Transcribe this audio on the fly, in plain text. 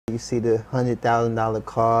You see the $100,000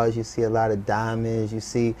 cars, you see a lot of diamonds, you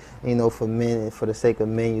see, you know, for men, for the sake of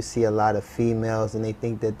men, you see a lot of females, and they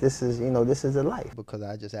think that this is, you know, this is a life. Because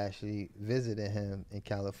I just actually visited him in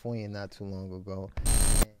California not too long ago.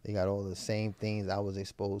 They got all the same things I was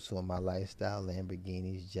exposed to in my lifestyle,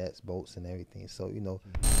 Lamborghinis, jets, boats, and everything. So, you know.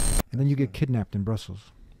 And then you get kidnapped in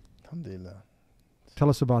Brussels. Alhamdulillah. Tell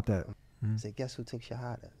us about that. Say, guess who took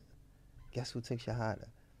Shahada? Guess who took Shahada?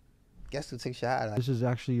 Guess who took Shahada? This is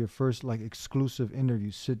actually your first like exclusive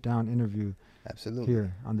interview, sit down interview. Absolutely.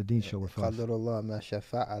 Here on the Deen Show with us.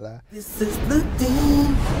 This is the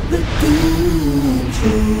Deen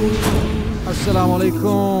Show. Assalamu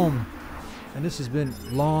alaikum. And this has been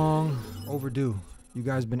long overdue. You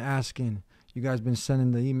guys been asking. You guys been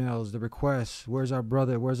sending the emails, the requests. Where's our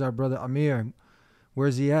brother? Where's our brother Amir?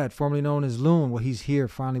 Where's he at? Formerly known as Loon. Well, he's here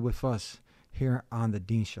finally with us here on the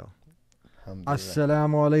Deen Show.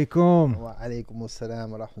 Assalamu alaikum. Wa alaikum assalam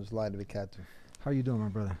wa rahmatullahi wa barakatuh. How you doing, my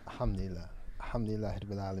brother? Alhamdulillah. Alhamdulillah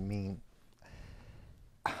rabbil alameen.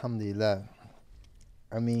 Alhamdulillah.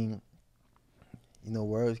 I mean, you know,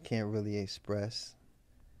 words can't really express,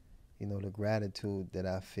 you know, the gratitude that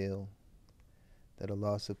I feel that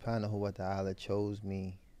Allah subhanahu wa ta'ala chose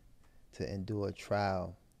me to endure a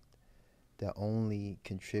trial that only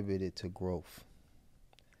contributed to growth.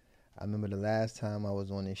 I remember the last time I was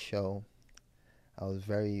on this show, I was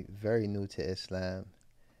very, very new to Islam,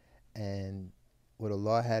 and what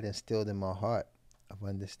Allah had instilled in my heart of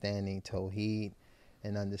understanding Tawheed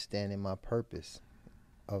and understanding my purpose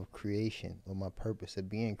of creation, or my purpose of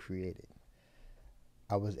being created,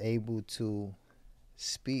 I was able to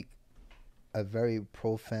speak a very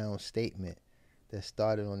profound statement that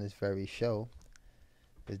started on this very show,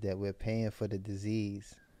 is that we're paying for the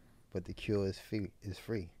disease, but the cure is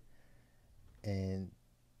free. And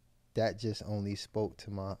that just only spoke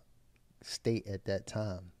to my state at that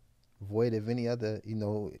time, void of any other, you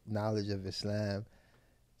know, knowledge of Islam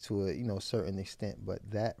to a, you know, certain extent. But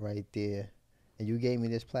that right there, and you gave me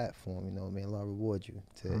this platform, you know, may Allah reward you,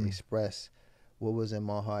 to express what was in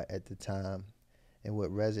my heart at the time and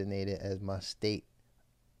what resonated as my state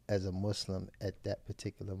as a Muslim at that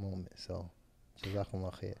particular moment. So,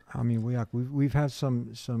 jazakumullah khair. I mean, we've had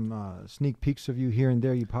some sneak peeks of you here and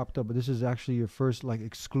there. You popped up, but this is actually your first like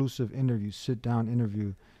exclusive interview, sit down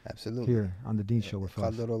interview. Absolutely. Here on the Deen Show with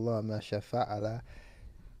us.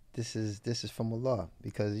 This is from Allah,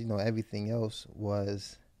 because, you know, everything else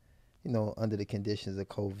was, you know, under the conditions of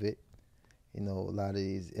COVID. You know, a lot of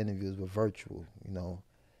these interviews were virtual. You know,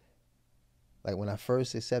 like when I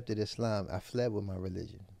first accepted Islam, I fled with my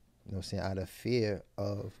religion. You know what I'm saying? Out of fear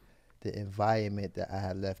of the environment that I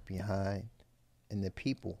had left behind and the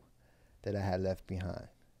people that I had left behind.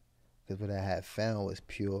 Because what I had found was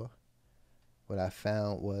pure. What I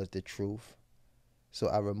found was the truth. So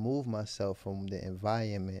I removed myself from the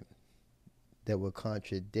environment that would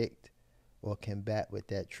contradict or combat with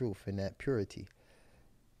that truth and that purity.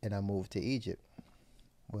 And I moved to Egypt,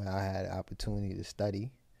 where I had an opportunity to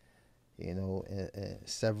study, you know, in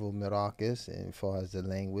several mirakas as far as the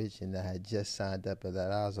language, and I had just signed up at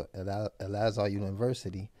Al-Azhar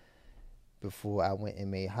University before I went and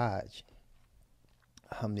made Hajj.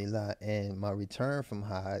 Alhamdulillah. And my return from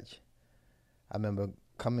Hajj, I remember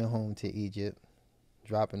coming home to Egypt,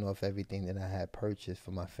 dropping off everything that I had purchased for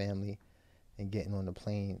my family, and getting on the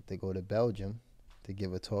plane to go to Belgium to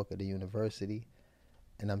give a talk at the university.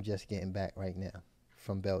 And I'm just getting back right now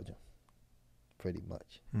from Belgium, pretty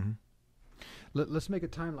much. Mm-hmm. Let's make a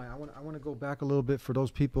timeline. I want to go back a little bit for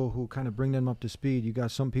those people who kind of bring them up to speed. You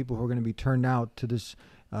got some people who are going to be turned out to this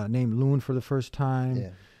name Loon for the first time, Yeah.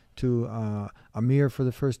 to Amir for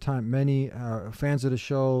the first time. Many fans of the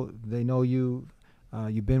show, they know you.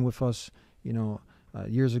 You've been with us, you know,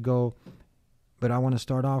 years ago. But I want to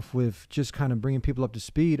start off with just kind of bringing people up to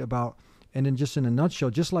speed about, and then just in a nutshell,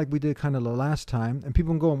 just like we did kind of the last time, and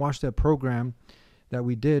people can go and watch that program that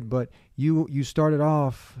we did, but you started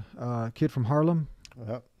off kid from Harlem,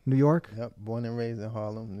 Yep. New York. Yep. Born and raised in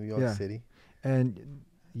Harlem, New York City. And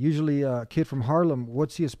usually a kid from Harlem,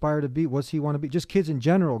 what's he aspire to be? What's he want to be? Just kids in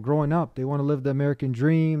general, growing up, they want to live the American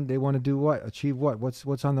dream. They want to do what? Achieve what?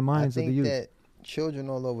 What's on the minds of the youth? I think that children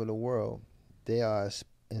all over the world, they are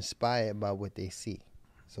inspired by what they see.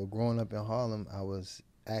 So growing up in Harlem, I was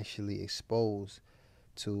actually exposed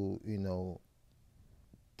to, you know,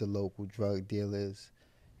 the local drug dealers,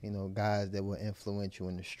 you know, guys that were influential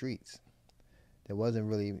in the streets. There wasn't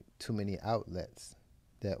really too many outlets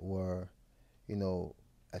that were, you know,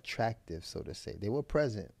 attractive, so to say. They were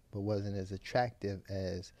present, but wasn't as attractive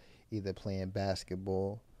as either playing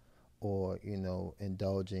basketball or, you know,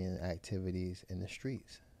 indulging in activities in the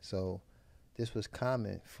streets. So this was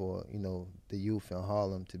common for, the youth in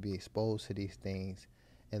Harlem to be exposed to these things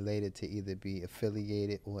and later to either be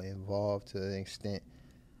affiliated or involved to an extent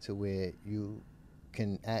to where you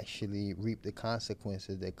can actually reap the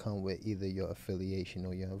consequences that come with either your affiliation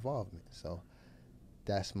or your involvement. So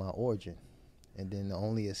that's my origin. And then the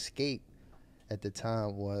only escape at the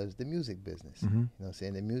time was the music business. Mm-hmm. You know what I'm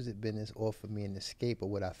saying? The music business offered me an escape, or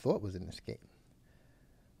what I thought was an escape,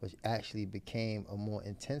 which actually became a more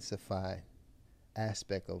intensified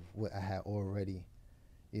aspect of what I had already,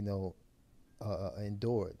 endured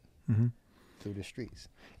Mm-hmm. through the streets.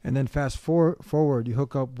 And then fast forward, you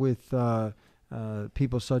hook up with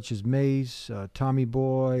people such as Mace, Tommy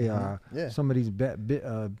Boy, Yeah. some of these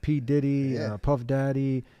p-diddy, Yeah. Puff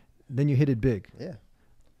Daddy. Then you hit it big. Yeah.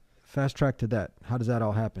 Fast track to that. How does that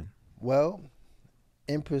all happen? Well,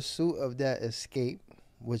 in pursuit of that escape,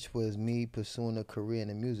 which was me pursuing a career in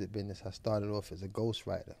the music business, I started off as a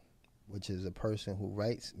ghostwriter, which is a person who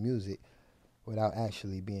writes music without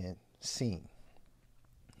actually being seen.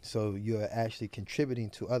 So you're actually contributing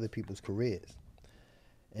to other people's careers.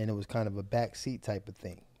 And it was kind of a backseat type of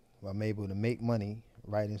thing, where I'm able to make money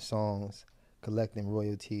writing songs, collecting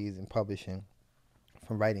royalties, and publishing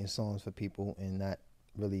from writing songs for people and not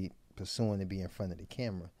really pursuing to be in front of the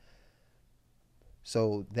camera.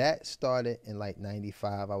 So that started in like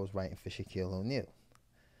 95. I was writing for Shaquille O'Neal,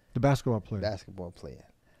 The basketball player. basketball player.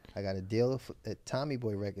 I got a deal at Tommy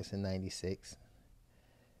Boy Records in 96.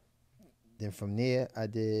 Then from there, I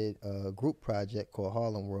did a group project called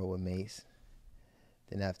Harlem World with Mace.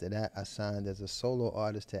 Then after that, I signed as a solo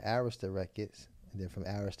artist to Arista Records. And then from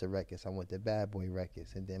Arista Records, I went to Bad Boy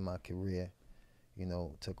Records. And then my career,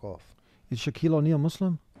 took off. Is Shaquille O'Neal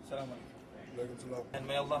Muslim? And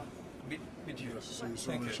may Allah be with you.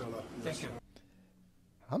 Thank you. Thank you.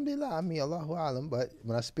 Alhamdulillah, I mean, Allahu Alam, but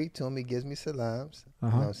when I speak to him, he gives me salams. You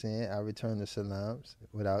know what I'm saying? I return the salams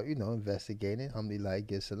without, investigating. Alhamdulillah, he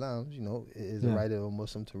gives salams. It is a right of a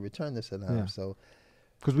Muslim to return the salams. Yeah. So,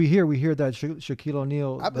 because we hear that Shaquille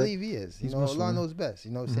O'Neal. I believe he is. he's Allah Muslim. knows best.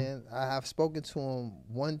 You know what I'm saying? I have spoken to him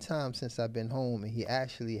one time since I've been home, and he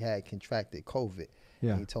actually had contracted COVID.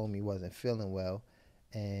 Yeah. And he told me he wasn't feeling well.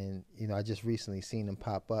 And, I just recently seen him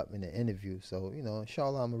pop up in an interview. So,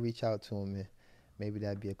 inshallah, I'm going to reach out to him, and maybe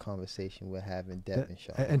that'd be a conversation we'll have in depth,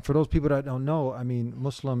 inshallah. And for those people that don't know, I mean,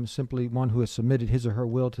 Muslim is simply one who has submitted his or her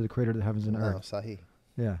will to the creator of the heavens and earth. Sahih.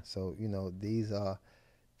 Yeah. So, these are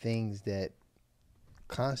things that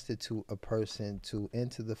constitute a person to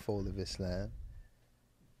enter the fold of Islam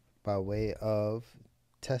by way of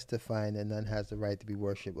testifying that none has the right to be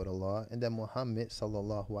worshipped with Allah, and that Muhammad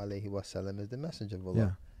sallallahu alaihi wasallam is the messenger of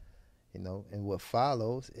Allah. Yeah. And what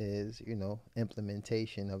follows is,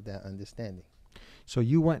 implementation of that understanding. So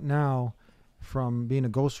you went now from being a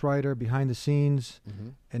ghostwriter behind the scenes,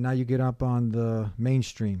 and now you get up on the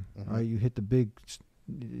mainstream, right? You hit it's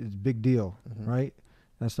a big deal, right?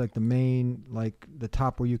 That's like the main, like the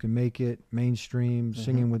top where you can make it, mainstream,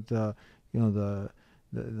 singing with the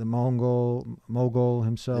mogul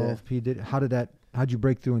himself, P. Diddy. How'd you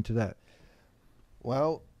break through into that?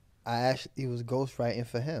 Well, I actually was ghostwriting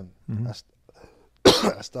for him.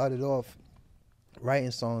 I started off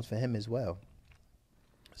writing songs for him as well.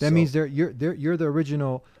 That means you're the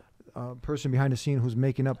original person behind the scene who's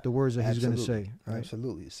making up the words that he's going to say, right?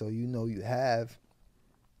 Absolutely. So you have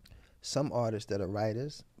some artists that are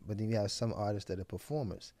writers, but then you have some artists that are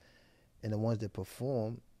performers, and the ones that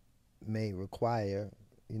perform may require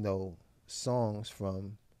songs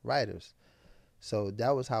from writers. So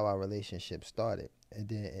that was how our relationship started, and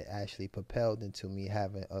then it actually propelled into me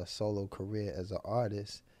having a solo career as an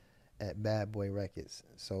artist at Bad Boy Records.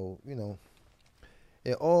 So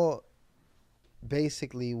it all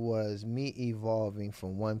basically was me evolving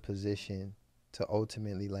from one position to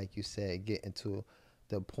ultimately, like you said, get into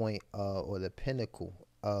the point or the pinnacle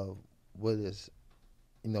of what is,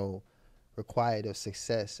 required of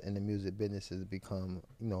success in the music business is to become,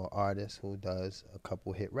 an artist who does a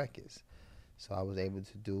couple hit records. So I was able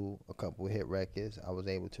to do a couple hit records. I was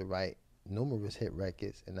able to write numerous hit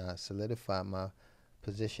records, and I solidified my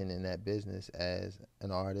position in that business as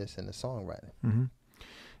an artist and a songwriter.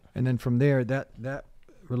 And then from there, that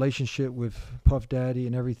relationship with Puff Daddy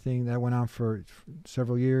and everything, that went on for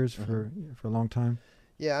several years, for a long time.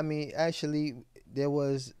 Yeah, I mean, actually, there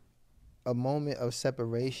was a moment of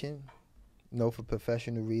separation, for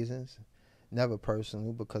professional reasons, never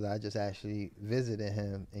personal, because I just actually visited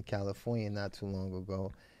him in California not too long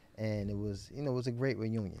ago, and it was, it was a great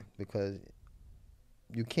reunion, because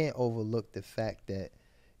you can't overlook the fact that,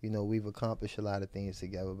 we've accomplished a lot of things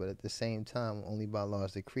together, but at the same time, only by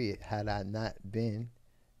Allah's decree, had I not been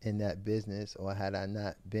in that business, or had I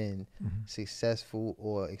not been successful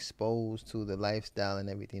or exposed to the lifestyle and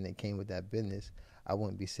everything that came with that business, I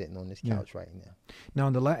wouldn't be sitting on this couch right now. Now,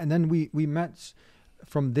 and then we met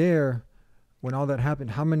from there. When all that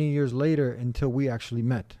happened, how many years later until we actually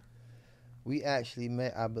met? We actually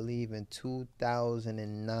met, I believe, in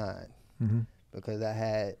 2009, because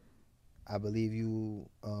I believe you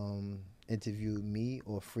interviewed me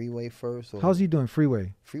or Freeway first. Or how's he doing,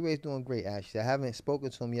 Freeway? Freeway's doing great, actually. I haven't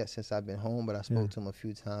spoken to him yet since I've been home, but I spoke to him a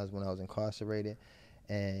few times when I was incarcerated.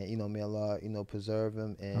 And, you know, may Allah, you know, preserve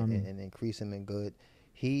him and increase him in good.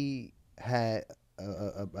 He had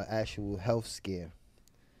a actual health scare,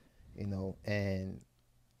 you know, and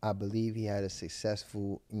I believe he had a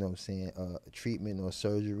successful, you know what I'm saying, treatment or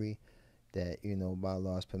surgery that, you know, by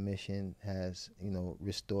Allah's permission has, you know,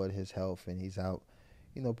 restored his health, and he's out,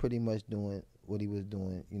 you know, pretty much doing what he was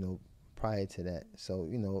doing, you know, prior to that. So,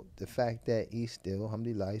 you know, the fact that he's still,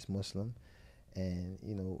 alhamdulillah, he's Muslim, and,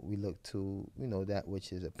 you know, we look to, you know, that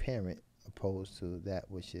which is apparent opposed to that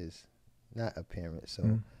which is not apparent.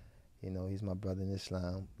 So, you know, he's my brother in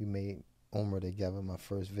Islam. We made Umrah together. My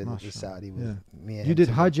first visit to Saudi was me and him. You did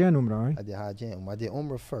Hajj and Umrah, right? I did Hajj and Umrah. I did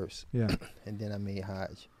Umrah first. Yeah. And then I made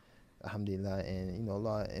Hajj, alhamdulillah. And, you know,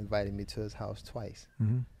 Allah invited me to his house twice.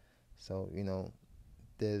 So, you know,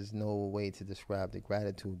 there's no way to describe the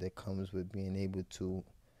gratitude that comes with being able to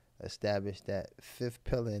establish that fifth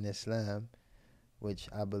pillar in Islam, which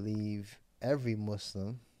I believe every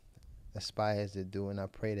Muslim aspires to do. And I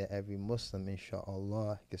pray that every Muslim,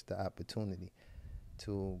 inshallah, gets the opportunity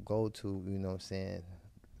to go to, you know what I'm saying,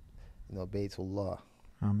 you know, Baytullah.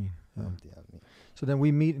 Ameen. So then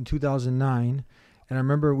we meet in 2009, and I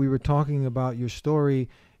remember we were talking about your story,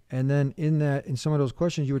 and then in some of those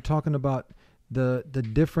questions, you were talking about the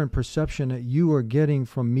different perception that you were getting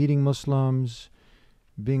from meeting Muslims,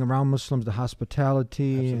 being around Muslims, the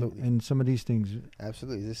hospitality, and some of these things.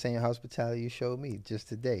 Absolutely. It's the same hospitality you showed me just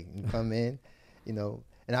today. You come in, you know,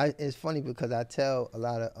 and it's funny because I tell a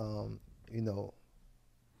lot of, you know,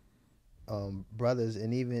 brothers,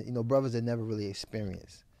 and even, you know, brothers that never really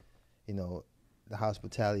experienced, you know, the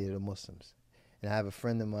hospitality of the Muslims. And I have a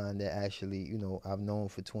friend of mine that actually, you know, I've known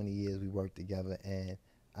for 20 years. We worked together, and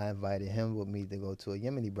I invited him with me to go to a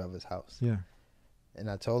Yemeni brother's house. Yeah. And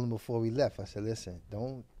I told him before we left, I said, listen,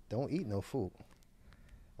 don't eat no food.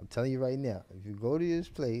 I'm telling you right now, if you go to this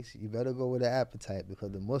place, you better go with an appetite,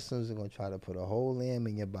 because the Muslims are going to try to put a whole lamb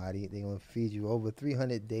in your body. They're going to feed you over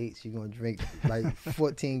 300 dates. You're going to drink like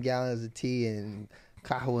 14 gallons of tea and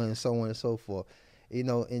kahwa and so on and so forth. You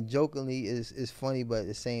know, and jokingly, it's funny, but at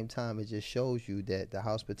the same time, it just shows you that the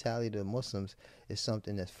hospitality of the Muslims is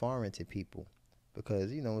something that's foreign to people.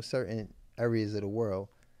 Because, you know, in certain areas of the world,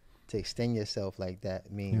 to extend yourself like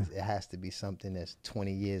that means it has to be something that's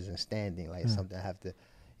 20 years in standing, like something I have to,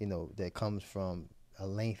 you know, that comes from a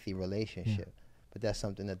lengthy relationship. But that's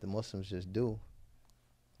something that the Muslims just do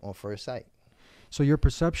on first sight. So your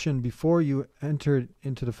perception before you entered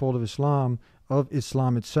into the fold of Islam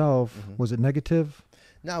itself, was it negative?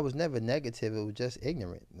 No, it was never negative. It was just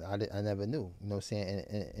ignorant. I never knew, you know what I'm saying?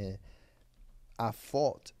 And I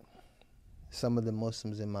fought some of the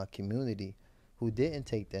Muslims in my community who didn't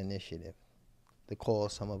take the initiative to call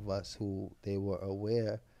some of us who they were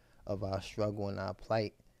aware of our struggle and our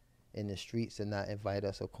plight in the streets and not invite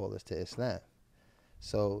us or call us to Islam.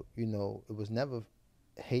 So, you know, it was never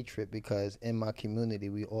hatred, because in my community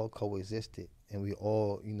we all coexisted, and we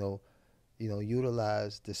all, you know,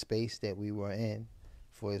 utilized the space that we were in.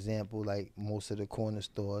 For example, like most of the corner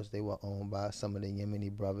stores, they were owned by some of the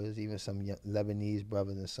Yemeni brothers, even some Lebanese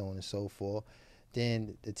brothers, and so on and so forth.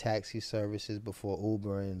 Then the taxi services before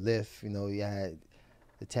Uber and Lyft, you know, you had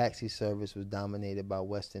the taxi service was dominated by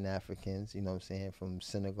Western Africans, you know what I'm saying, from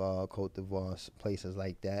Senegal, Cote d'Ivoire, places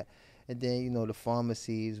like that. And then, you know, the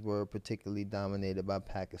pharmacies were particularly dominated by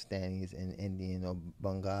Pakistanis and Indian or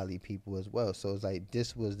Bengali people as well. So it's like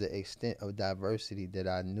this was the extent of diversity that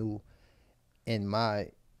I knew in my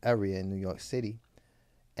area in New York City.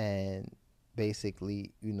 And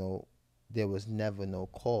basically, you know, there was never no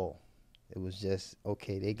call. It was just,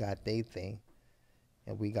 okay, they got their thing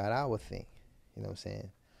and we got our thing, you know what I'm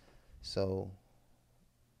saying? So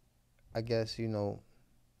I guess, you know,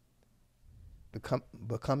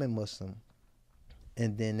 becoming Muslim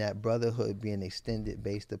and then that brotherhood being extended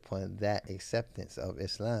based upon that acceptance of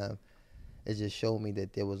Islam, it just showed me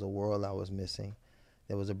that there was a world I was missing.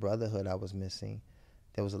 There was a brotherhood I was missing.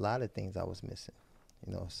 There was a lot of things I was missing,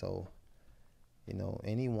 you know. So, you know,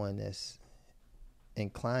 anyone that's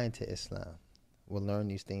inclined to Islam will learn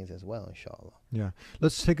these things as well, inshallah. Yeah.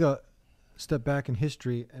 Let's take a step back in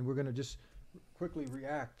history, and we're going to just quickly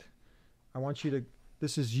react. I want you to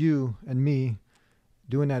this is you and me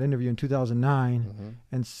doing that interview in 2009,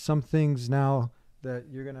 and some things now that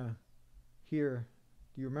you're gonna hear.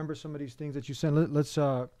 Do you remember some of these things that you said? Let's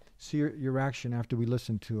see your reaction after we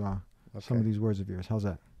listen to some of these words of yours. How's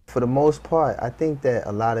that? For the most part, I think that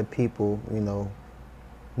a lot of people,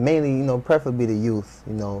 mainly, preferably the youth,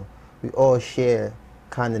 we all share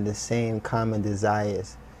kind of the same common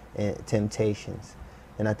desires and temptations.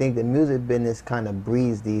 And I think the music business kind of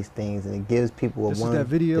breeds these things, and it gives people This a is that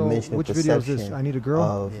video. one-dimensional Which video is perception this? I Need a Girl?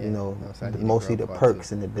 of, mostly the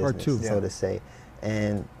perks in the business, so to say.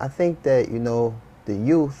 And I think that, the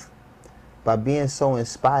youth, by being so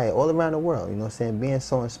inspired all around the world, being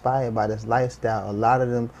so inspired by this lifestyle, a lot of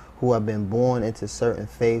them who have been born into certain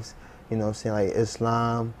faiths, like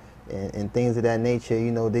Islam and things of that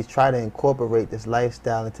nature, they try to incorporate this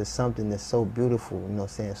lifestyle into something that's so beautiful.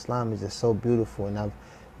 Islam is just so beautiful, and I've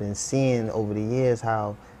been seeing over the years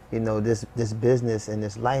how, this business and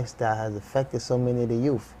this lifestyle has affected so many of the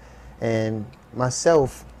youth. And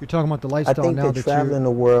myself, you're talking about the lifestyle I think now that traveling the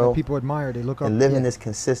world, that people admire, they look up and living this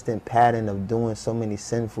consistent pattern of doing so many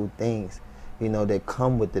sinful things, that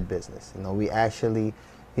come with the business. We actually,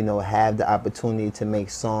 have the opportunity to make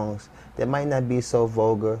songs that might not be so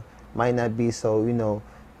vulgar, might not be so,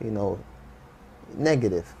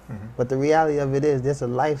 negative. But the reality of it is there's a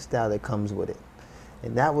lifestyle that comes with it.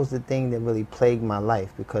 And that was the thing that really plagued my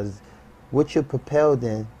life, because what you're propelled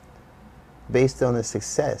in based on the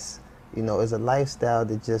success, is a lifestyle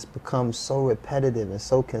that just becomes so repetitive and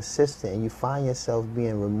so consistent, and you find yourself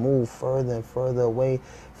being removed further and further away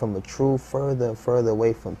from the truth, further and further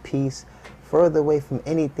away from peace, further away from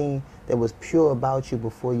anything that was pure about you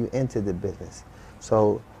before you entered the business.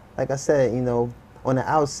 So, like I said, on the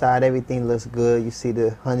outside, everything looks good. You see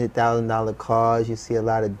the $100,000 cars. You see a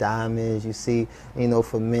lot of diamonds. You see,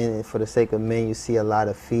 for men, for the sake of men, you see a lot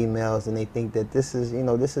of females, and they think that this is,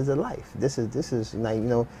 this is a life. This is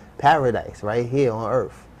like, paradise right here on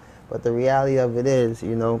earth. But the reality of it is,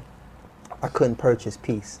 I couldn't purchase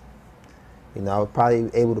peace. I was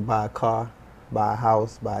probably able to buy a car, buy a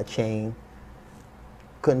house, buy a chain.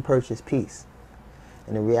 Couldn't purchase peace.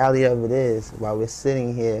 And the reality of it is, while I'm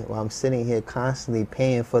sitting here constantly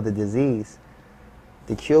paying for the disease,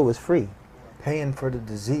 the cure was free. Paying for the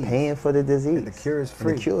disease. Paying for the disease. And the cure is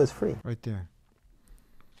free. And the cure is free. Right there.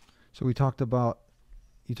 So you talked about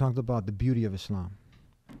the beauty of Islam.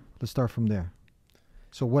 Let's start from there.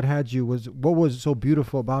 So what was so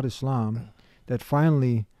beautiful about Islam that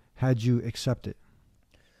finally had you accept it?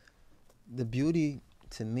 The beauty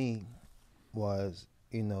to me was,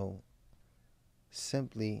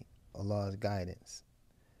 simply Allah's guidance,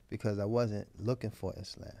 because I wasn't looking for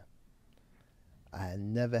Islam. I had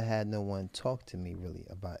never had no one talk to me really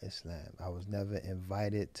about Islam. I was never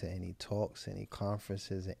invited to any talks, any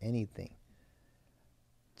conferences, or anything.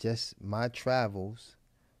 Just my travels,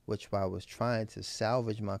 which I was trying to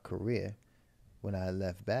salvage my career when I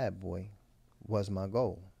left Bad Boy, was my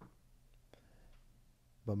goal.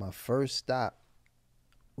 But my first stop,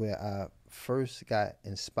 where I first got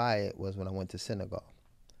inspired, was when I went to Senegal.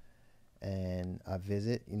 And I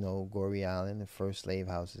visit, Gorée Island, the first slave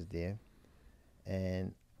houses there.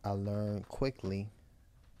 And I learned quickly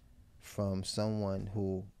from someone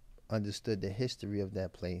who understood the history of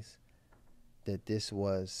that place that this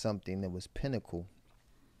was something that was pinnacle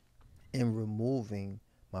in removing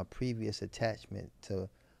my previous attachment to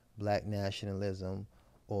black nationalism,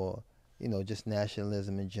 or, just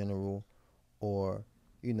nationalism in general, or,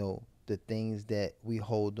 the things that we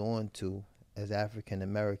hold on to as African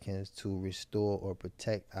Americans to restore or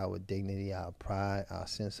protect our dignity, our pride, our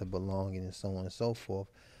sense of belonging, and so on and so forth.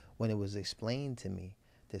 When it was explained to me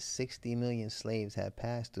that 60 million slaves had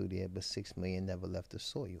passed through there, but 6 million never left the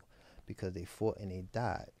soil because they fought and they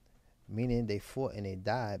died. Meaning they fought and they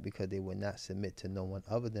died because they would not submit to no one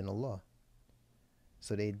other than Allah.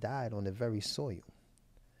 So they died on the very soil.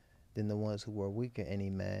 Then the ones who were weaker any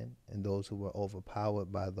man, and those who were overpowered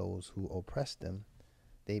by those who oppressed them,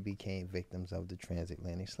 they became victims of the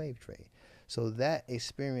transatlantic slave trade. So that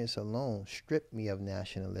experience alone stripped me of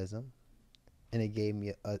nationalism, and it gave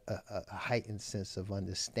me a heightened sense of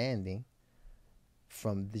understanding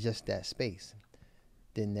from just that space.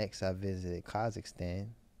 Then next I visited Kazakhstan,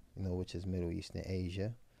 which is Middle Eastern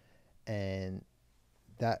Asia, and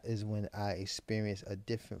that is when I experienced a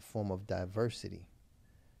different form of diversity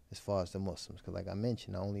as far as the Muslims. Because like I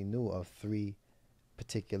mentioned, I only knew of 3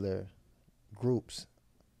 particular groups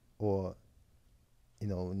or,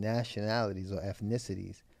 nationalities or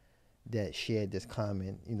ethnicities that shared this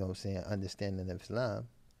common, understanding of Islam.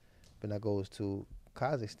 But I goes to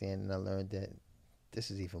Kazakhstan and I learned that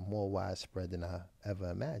this is even more widespread than I ever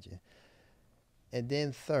imagined. And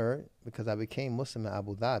then third, because I became Muslim in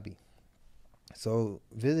Abu Dhabi. So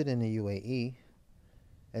visiting the UAE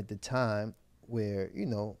at the time where,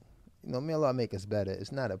 may Allah make us better.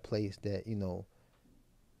 It's not a place that,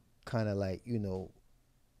 kind of like,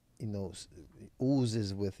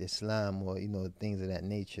 oozes with Islam or, things of that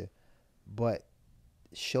nature. But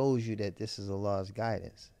shows you that this is Allah's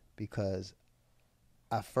guidance. Because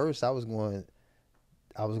at first I was going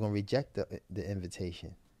to reject the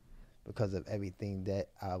invitation because of everything that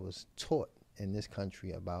I was taught in this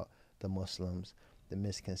country about the Muslims, the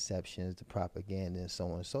misconceptions, the propaganda, and so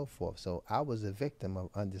on and so forth. So I was a victim of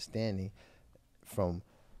understanding from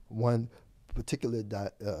one particular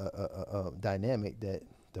dynamic that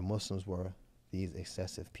the Muslims were these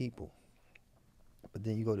excessive people. But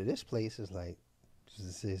then you go to this place, it's like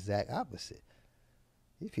it's the exact opposite.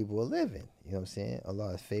 These people are living, you know what I'm saying?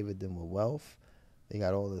 Allah has favored them with wealth. They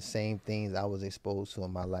got all the same things I was exposed to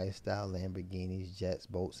in my lifestyle, Lamborghinis, jets,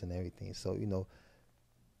 boats, and everything. So,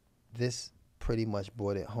 this pretty much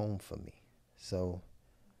brought it home for me. So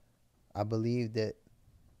I believe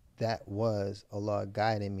that was Allah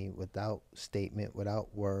guiding me without statement,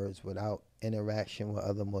 without words, without interaction with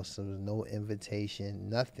other Muslims, no invitation,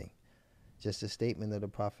 nothing. Just a statement of the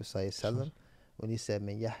Prophet ﷺ when he said,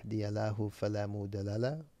 "Man yahdiyallahu fala mudilla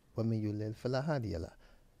lahu, wa man yudlil fala hadiya lahu."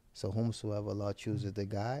 So whomsoever Allah chooses to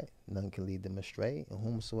guide, none can lead them astray, and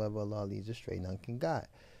whomsoever Allah leads astray, none can guide.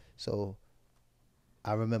 So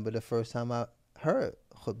I remember the first time I heard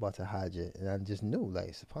khutbah al-hajjah, and I just knew,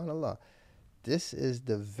 like, subhanAllah, this is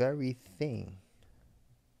the very thing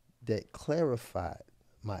that clarified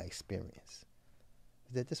my experience,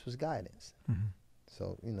 that this was guidance. Mm-hmm.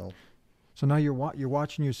 So, So now you're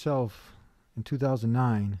watching yourself in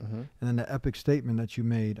 2009, and then the epic statement that you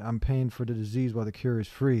made, "I'm paying for the disease while the cure is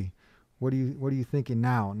free." What are you thinking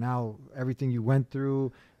now? Now everything you went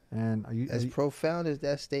through, and as profound as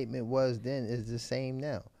that statement was then, is the same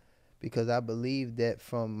now, because I believe that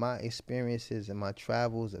from my experiences and my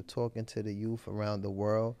travels of talking to the youth around the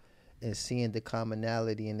world and seeing the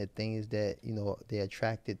commonality in the things that they're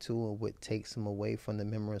attracted to and what takes them away from the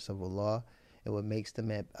remembrance of Allah, and what makes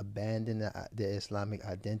them abandon their Islamic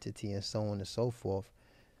identity and so on and so forth.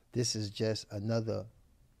 This is just another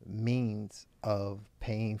means of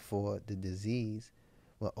paying for the disease,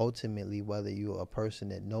 when ultimately, whether you're a person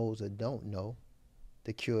that knows or don't know,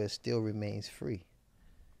 the cure still remains free.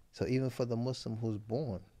 So even for the Muslim who's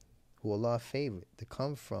born, who Allah favored to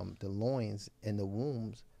come from the loins and the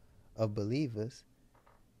wombs of believers,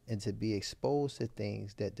 and to be exposed to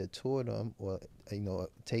things that deter them or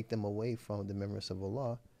take them away from the remembrance of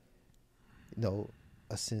Allah,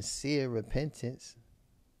 a sincere repentance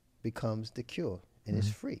becomes the cure, and it's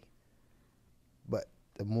free. But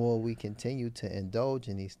the more we continue to indulge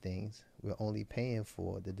in these things, we're only paying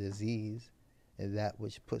for the disease and that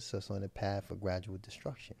which puts us on a path of gradual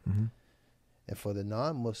destruction. And for the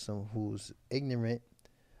non-Muslim who's ignorant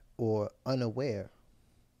or unaware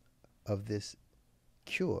of this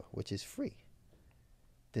cure, which is free,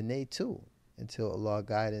 then they too, until Allah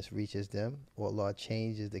guidance reaches them or Allah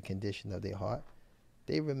changes the condition of their heart,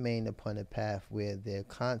 they remain upon a path where they're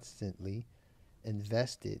constantly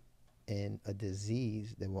invested in a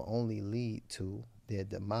disease that will only lead to their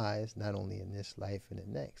demise, not only in this life and the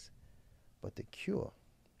next, but the cure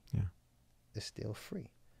is still free.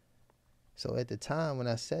 So at the time when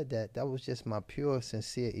I said that, that was just my pure,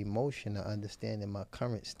 sincere emotion of understanding my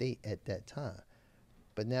current state at that time.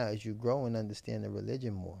 But now as you grow and understand the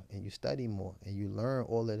religion more, and you study more, and you learn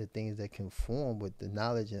all of the things that conform with the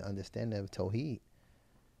knowledge and understanding of Tawheed,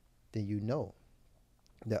 then you know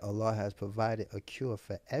that Allah has provided a cure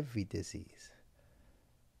for every disease.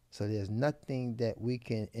 So there's nothing that we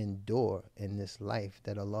can endure in this life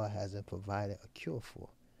that Allah hasn't provided a cure for.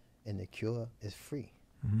 And the cure is free,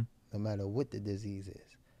 no matter what the disease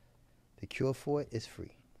is. The cure for it is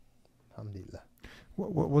free. Alhamdulillah.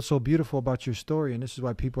 What's so beautiful about your story, and this is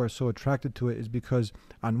why people are so attracted to it, is because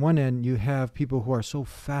on one end you have people who are so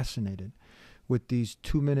fascinated with these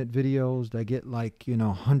 2-minute videos that get like,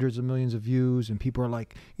 hundreds of millions of views, and people are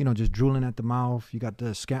like, just drooling at the mouth. You got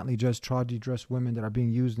the scantily dressed, tawdry dressed women that are being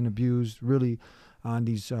used and abused really on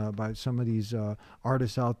these by some of these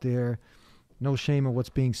artists out there. No shame in what's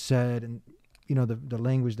being said, and the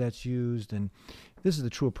language that's used, and this is the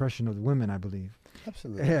true oppression of the women, I believe.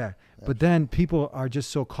 Absolutely. Yeah. But then people are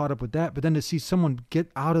just so caught up with that. But then to see someone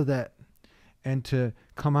get out of that and to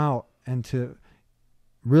come out and to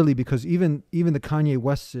really, because even the Kanye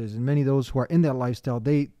Wests and many of those who are in that lifestyle,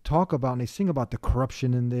 they talk about and they sing about the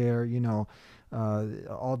corruption in there,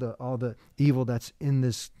 all the evil that's in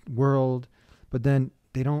this world. But then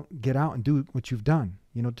they don't get out and do what you've done.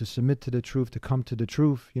 you know, to submit to the truth, to come to the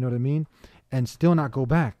truth, you know what I mean? And still not go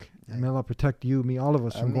back. Yeah. And may Allah protect you, me, all of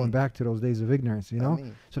us from going back to those days of ignorance, you know?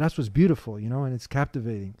 So that's what's beautiful, you know, and it's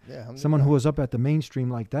captivating. Yeah, someone who was up at the mainstream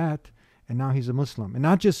like that, and now he's a Muslim. And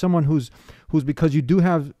not just someone who's because you do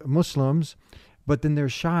have Muslims, but then they're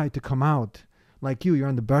shy to come out. Like you're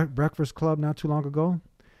on the Breakfast Club not too long ago,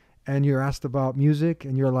 and you're asked about music,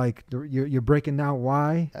 and you're like, you're breaking down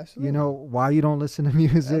why, Absolutely. you know, why you don't listen to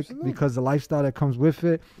music. Absolutely. Because the lifestyle that comes with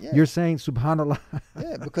it. Yeah. You're saying subhanallah.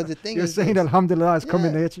 Yeah, because the thing you're is, saying alhamdulillah is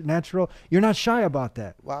coming natural. You're not shy about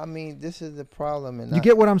that. Well, I mean, this is the problem. And you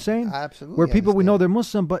get what I'm saying? I absolutely. Where people, we understand. know they're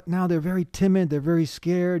Muslim, but now they're very timid. They're very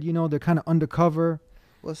scared. You know, they're kind of undercover.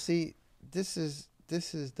 Well, see, this is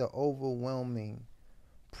the overwhelming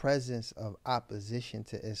presence of opposition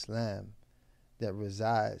to Islam that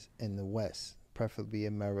resides in the West, preferably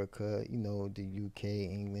America, you know, the UK,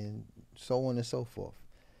 England, so on and so forth,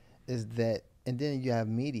 is that, and then you have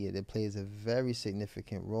media that plays a very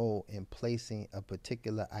significant role in placing a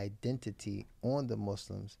particular identity on the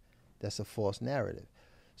Muslims that's a false narrative.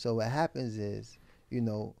 So what happens is, you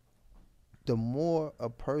know, the more a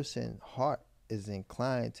person's heart is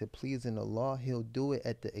inclined to pleasing Allah, he'll do it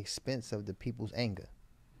at the expense of the people's anger.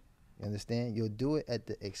 You understand? You'll do it at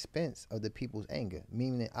the expense of the people's anger.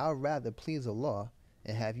 Meaning that I'd rather please Allah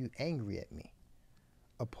and have you angry at me,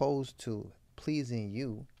 opposed to pleasing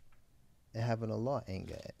you and having Allah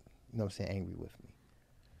angry at me. You know what I'm saying? Angry with me.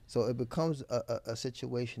 So it becomes a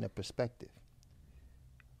situation of perspective.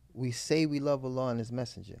 We say we love Allah and His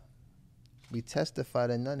Messenger. We testify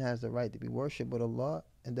that none has the right to be worshipped but Allah,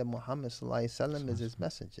 and that Muhammad sallallahu alaihi wasallam is His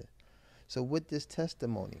messenger. So with this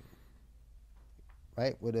testimony,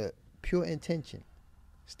 right, with a pure intention,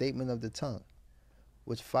 statement of the tongue,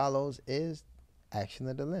 which follows is action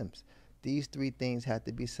of the limbs. These three things have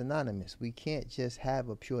to be synonymous. We can't just have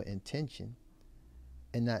a pure intention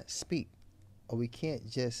and not speak, or we can't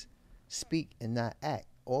just speak and not act.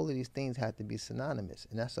 All of these things have to be synonymous,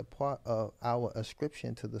 and that's a part of our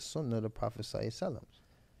ascription to the Sunnah of the Prophet sallallahu alaihi wasallam.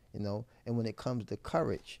 You know, and when it comes to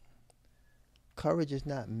courage, courage is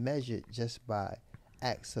not measured just by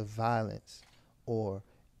acts of violence or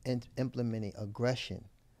implementing aggression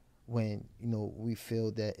when, you know, we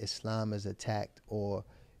feel that Islam is attacked, or,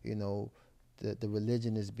 you know, the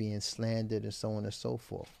religion is being slandered, and so on and so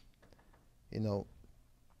forth. You know,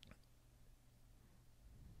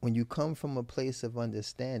 when you come from a place of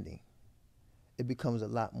understanding, it becomes a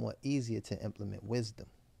lot more easier to implement wisdom.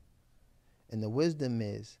 And the wisdom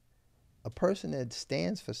is, a person that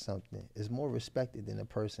stands for something is more respected than a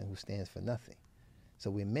person who stands for nothing.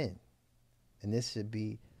 So we're men. And this should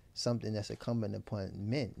be something that's incumbent upon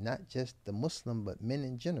men, not just the Muslim, but men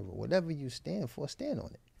in general. Whatever you stand for, stand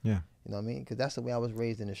on it. Yeah. You know what I mean? Because that's the way I was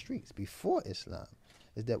raised in the streets before Islam,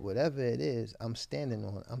 is that whatever it is, I'm standing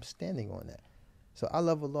on that. So I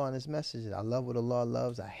love Allah and His message. I love what Allah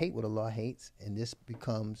loves. I hate what Allah hates. And this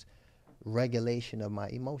becomes regulation of my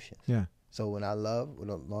emotions. Yeah. So when I love what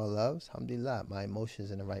Allah loves, alhamdulillah, my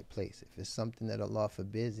emotions in the right place. If it's something that Allah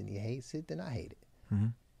forbids and He hates it, then I hate it. Mm-hmm. You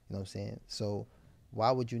know what I'm saying? So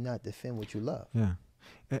why would you not defend what you love? Yeah.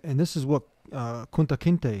 And this is what Kunta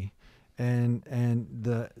Kinte and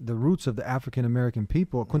the roots of the African American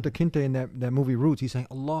people. Kunta Kinte in that movie Roots, he's saying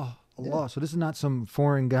Allah, Allah. Yeah. So this is not some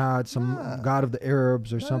foreign god, some god of the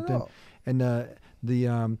Arabs or not something. And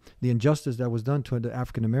the injustice that was done to the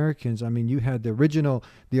African Americans. I mean, you had the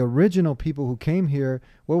original people who came here.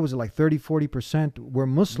 What was it, like 30-40% were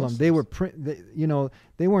Muslim. They were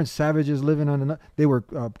they weren't savages living on they were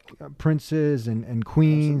princes and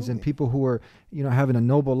queens. Absolutely. And people who were, you know, having a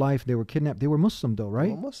noble life. They were kidnapped. They were Muslim though, right?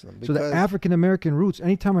 They were Muslim. So the African American roots.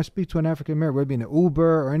 Anytime I speak to an African American, whether it be in an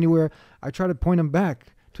Uber or anywhere, I try to point them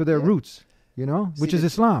back to their roots. You know, which is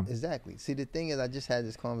Islam. Exactly. See, the thing is, I just had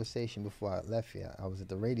this conversation before I left here. I was at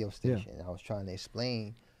the radio station, and I was trying to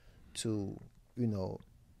explain to, you know,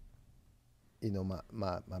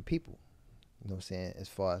 my people, you know what I'm saying, as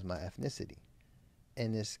far as my ethnicity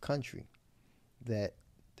in this country, that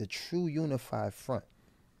the true unified front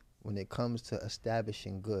when it comes to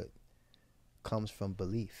establishing good comes from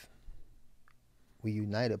belief. We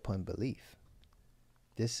unite upon belief.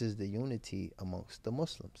 This is the unity amongst the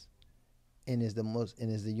Muslims. And is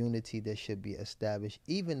the unity that should be established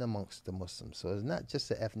even amongst the Muslims. So it's not just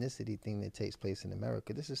an ethnicity thing that takes place in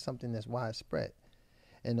America. This is something that's widespread.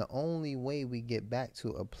 And the only way we get back to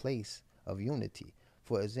a place of unity,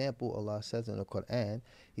 for example, Allah says in the Quran,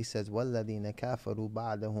 He says, وَالَّذِينَ كَافَرُوا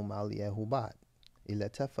بَعْدَهُمْ عَلِيَهُ بَعْدٍ إِلَّا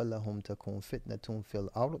تَفَلَّهُمْ تَكُنْ فِتْنَةٌ فِي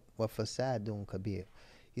الْأَرْضِ وَفَسَادٌ كَبِيرٌ.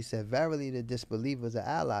 He said, verily the disbelievers are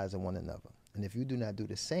allies of one another. And if you do not do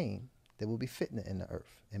the same, there will be fitna in the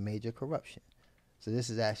earth and major corruption. So this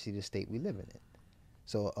is actually the state we live in.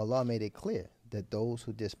 So Allah made it clear that those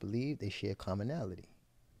who disbelieve, they share commonality.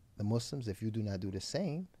 The Muslims, if you do not do the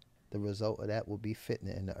same, the result of that will be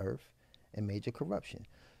fitna in the earth and major corruption.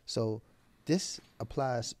 So this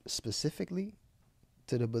applies specifically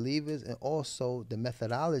to the believers, and also the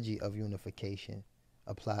methodology of unification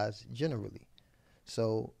applies generally.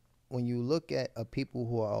 So when you look at a people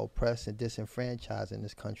who are oppressed and disenfranchised in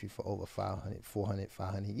this country for over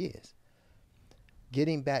 500 years,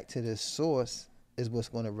 getting back to the source is what's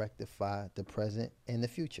going to rectify the present and the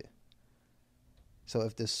future. So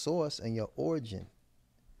if the source and your origin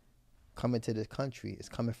coming to this country is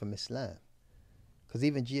coming from Islam, because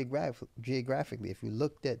even geographically, if you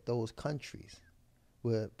looked at those countries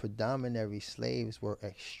where predominantly slaves were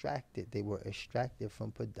extracted, they were extracted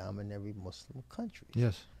from predominantly Muslim countries.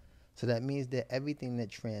 Yes. So that means that everything that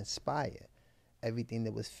transpired, everything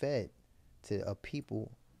that was fed to a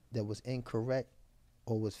people that was incorrect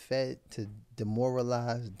or was fed to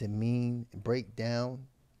demoralize, demean, break down,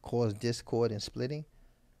 cause discord and splitting,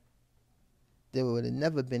 there would have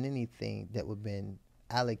never been anything that would have been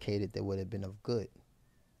allocated that would have been of good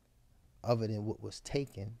other than what was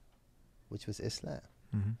taken, which was Islam.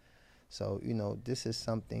 Mm-hmm. So, you know, this is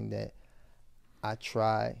something that I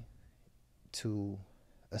try to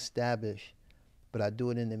establish, but I do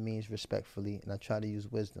it in the means respectfully, and I try to use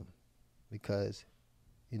wisdom, because,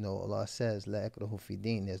 you know, Allah says, La ikraha fi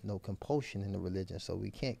din, there's no compulsion in the religion, so we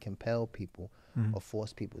can't compel people Mm-hmm. or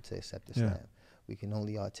force people to accept Islam. Yeah. We can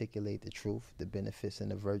only articulate the truth, the benefits and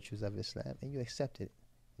the virtues of Islam, and you accept it.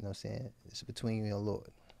 You know what I'm saying? It's between you and your Lord.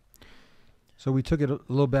 So we took it a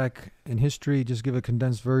little back in history, just give a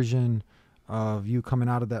condensed version of you coming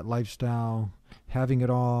out of that lifestyle, having it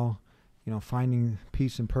all, you know, finding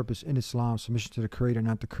peace and purpose in Islam, submission to the Creator,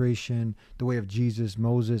 not the creation, the way of Jesus,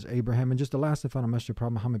 Moses, Abraham, and just the last and final message,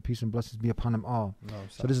 Prophet Muhammad, peace and blessings be upon them all. No,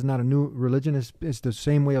 So this is not a new religion. It's the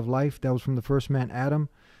same way of life that was from the first man, Adam,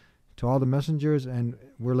 to all the messengers, and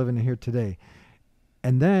we're living it here today.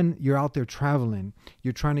 And then you're out there traveling.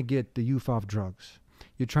 You're trying to get the youth off drugs.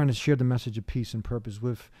 You're trying to share the message of peace and purpose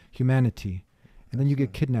with humanity. And then you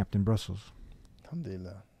get kidnapped in Brussels.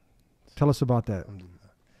 Alhamdulillah. Tell us about that. Alhamdulillah.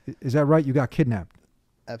 Is that right? You got kidnapped.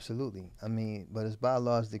 Absolutely. I mean, but it's by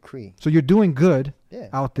Allah's decree. So you're doing good Yeah.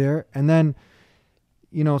 out there. And then,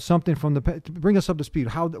 you know, something from the... Bring us up to speed.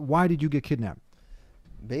 Why did you get kidnapped?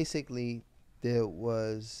 Basically, there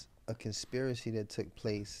was a conspiracy that took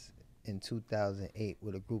place in 2008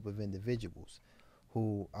 with a group of individuals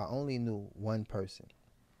who I only knew one person.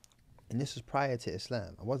 And this was prior to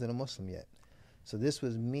Islam. I wasn't a Muslim yet. So this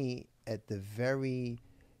was me at the very,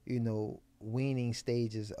 you know, weaning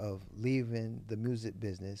stages of leaving the music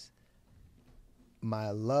business, my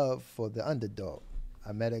love for the underdog.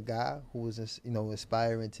 I met a guy who was, you know,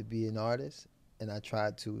 aspiring to be an artist, and I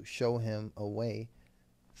tried to show him a way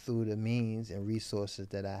through the means and resources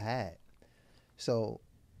that I had. So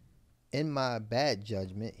in my bad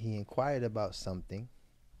judgment, he inquired about something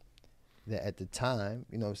that at the time,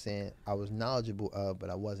 you know what I'm saying, I was knowledgeable of, but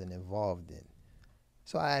I wasn't involved in.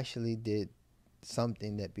 So I actually did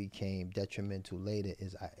something that became detrimental later,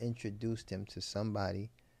 is I introduced him to somebody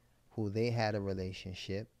who they had a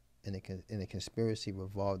relationship, and a conspiracy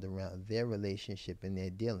revolved around their relationship and their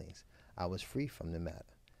dealings. I was free from the matter.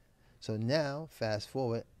 So now, fast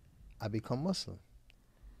forward, I become Muslim.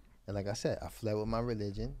 And like I said, I fled with my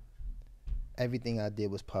religion. Everything I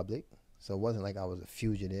did was public. So it wasn't like I was a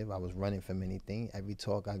fugitive. I was running from anything. Every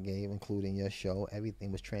talk I gave, including your show,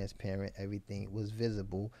 everything was transparent. Everything was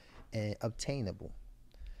visible and obtainable.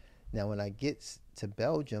 Now, when I get to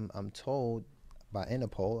Belgium, I'm told by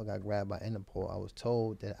Interpol, I got grabbed by Interpol, I was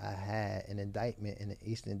told that I had an indictment in the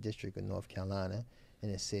Eastern District of North Carolina in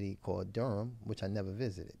a city called Durham, which I never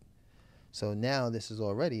visited. So now this is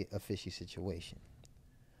already a fishy situation.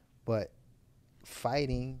 But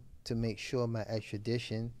fighting to make sure my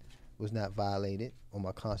extradition was not violated or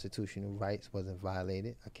my constitutional rights wasn't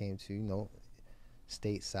violated, I came to, you know,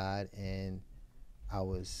 stateside, and I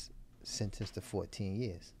was sentenced to 14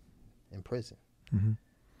 years in prison,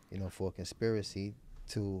 you know, for a conspiracy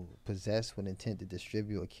to possess with intent to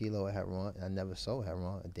distribute a kilo of heroin. And I never sold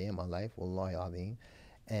heroin a day in my life, wallahi alim.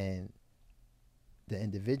 And the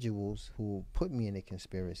individuals who put me in the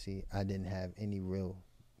conspiracy, I didn't have any real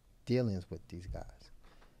dealings with these guys,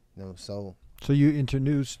 you know. So you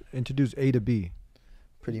introduced A to B,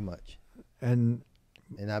 pretty much, and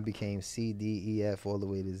I became C, D, E, F all the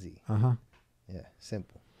way to Z. Yeah,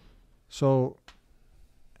 simple. So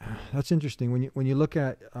that's interesting. When you look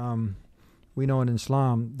at, we know in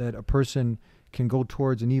Islam that a person can go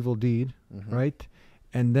towards an evil deed, right?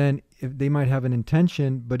 And then if they might have an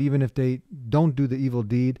intention, but even if they don't do the evil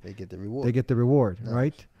deed, They get the reward. they get the reward, Nice.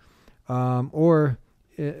 right? Or,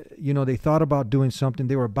 they thought about doing something.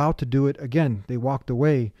 They were about to do it. Again, they walked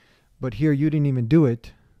away. But here, you didn't even do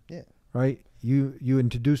it. Yeah. Right? You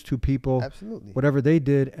introduced two people. Absolutely. Whatever they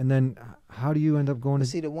did. And then how do you end up going But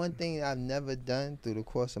to... see, the one thing I've never done through the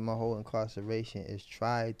course of my whole incarceration is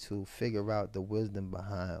try to figure out the wisdom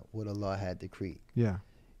behind what Allah had decreed. Yeah.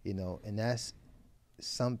 And that's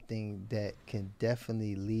something that can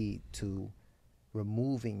definitely lead to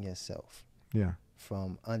removing yourself Yeah.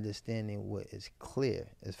 from understanding what is clear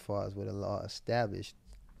as far as what Allah established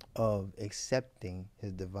of accepting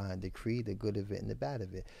his divine decree, the good of it and the bad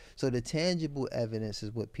of it. So the tangible evidence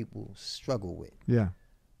is what people struggle with. Yeah.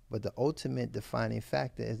 But the ultimate defining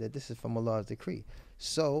factor is that this is from Allah's decree.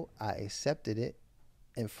 So I accepted it,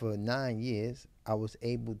 and for 9 years, I was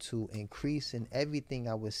able to increase in everything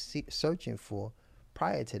I was searching for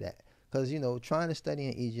prior to that. Because, trying to study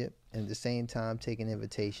in Egypt and at the same time taking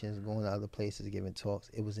invitations, going to other places, giving talks,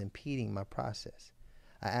 it was impeding my process.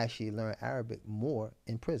 I actually learned Arabic more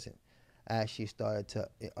in prison. I actually started to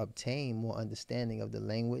obtain more understanding of the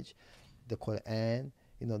language, the Quran,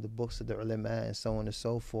 the books of the ulama and so on and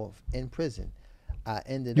so forth in prison.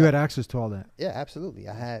 You had access to all that. Yeah, absolutely.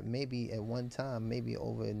 I had maybe at one time, maybe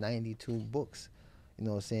over 92 books,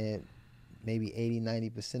 maybe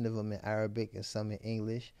 80-90% of them in Arabic and some in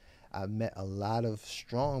English. I met a lot of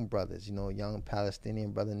strong brothers, a young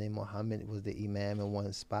Palestinian brother named Muhammad was the imam in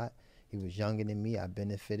one spot. He was younger than me. I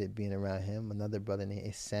benefited being around him. Another brother named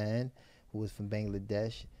Ihsan, who was from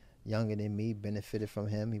Bangladesh, younger than me, benefited from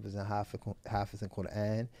him. He was in Hafiz and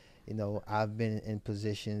Quran. I've been in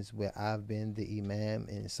positions where I've been the imam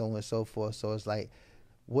and so on and so forth. So it's like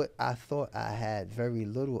what I thought I had very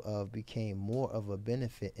little of became more of a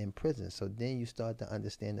benefit in prison. So then you start to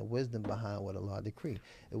understand the wisdom behind what Allah decreed.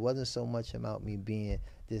 It wasn't so much about me being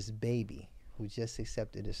this baby who just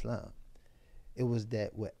accepted Islam. It was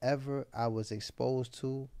that whatever I was exposed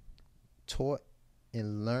to, taught,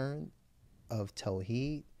 and learned of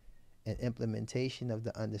Tawheed and implementation of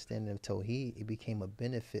the understanding of Tawheed, it became a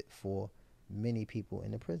benefit for many people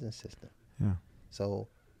in the prison system. Yeah. So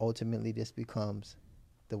ultimately this becomes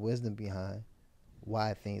the wisdom behind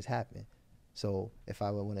why things happen. So if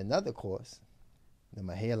I were in another course, then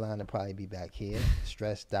my hairline would probably be back here,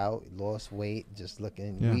 stressed out, lost weight, just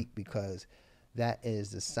looking weak, because that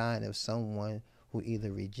is the sign of someone who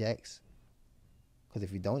either rejects, because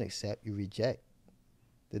if you don't accept, you reject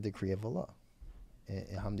the decree of Allah. And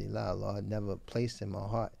alhamdulillah, Allah never placed in my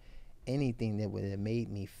heart anything that would have made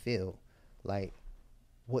me feel like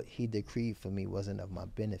what he decreed for me wasn't of my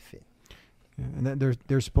benefit. Yeah, and that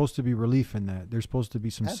there's supposed to be relief in that. There's supposed to be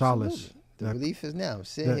some solace. The relief is now. I'm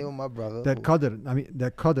sitting here with my brother. That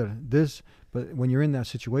qadr, but when you're in that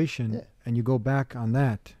situation and you go back on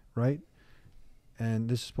that, right? And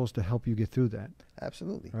this is supposed to help you get through that.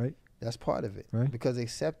 Absolutely. Right? That's part of it. Right? Because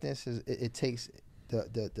acceptance it takes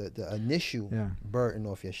the initial burden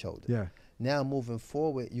off your shoulder. Yeah. Now moving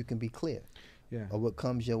forward, you can be clear. Yeah. Of what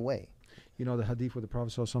comes your way. The hadith where the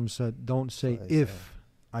Prophet said, don't say if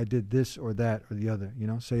I did this or that or the other.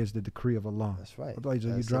 Say it's the decree of Allah. That's right. Otherwise,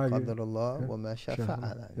 you drive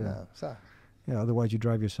otherwise you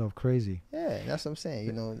drive yourself crazy. Yeah, and that's what I'm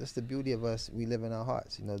saying. That's the beauty of us. We live in our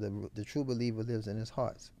hearts. The true believer lives in his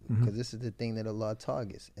hearts, because this is the thing that Allah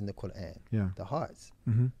targets in the Quran. Yeah. The hearts,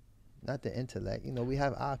 not the intellect. We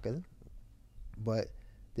have aql, but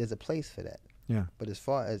there's a place for that. Yeah. But as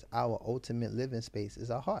far as our ultimate living space is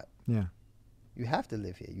our heart. Yeah. You have to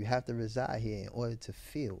live here. You have to reside here in order to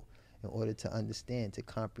feel, in order to understand, to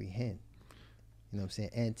comprehend. You know what I'm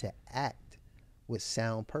saying? And to act with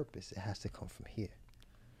sound purpose. It has to come from here.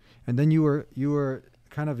 And then you were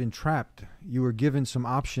kind of entrapped. You were given some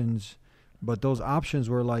options, but those options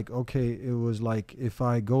were like, okay, it was like, if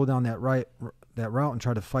I go down that route and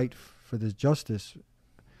try to fight for this justice,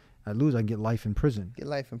 I lose. I can get life in prison. Get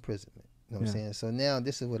life imprisonment. You know what I'm saying? So now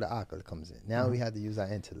this is where the aql comes in. Now we have to use our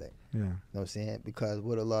intellect. Yeah. You know what I'm saying? Because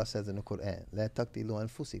what Allah says in the Quran, La taqtilu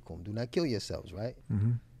anfusikum, do not kill yourselves, right?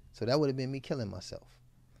 So that would have been me killing myself.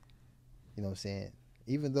 You know what I'm saying?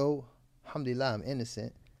 Even though, alhamdulillah, I'm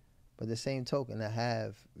innocent, but the same token, I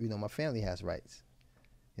have, my family has rights.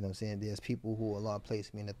 You know what I'm saying? There's people who Allah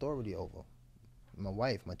placed me in authority over. My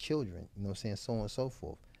wife, my children, you know what I'm saying? So on and so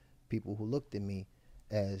forth. People who looked at me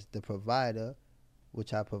as the provider,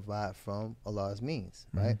 which I provide from Allah's means,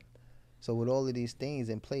 right? So with all of these things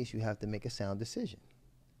in place, you have to make a sound decision.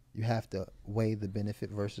 You have to weigh the benefit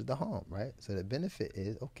versus the harm, right? So the benefit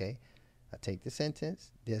is, okay, I take the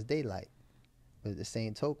sentence, there's daylight. But at the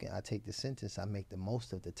same token, I take the sentence, I make the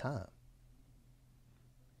most of the time.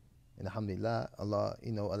 And alhamdulillah, Allah,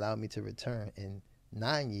 allowed me to return in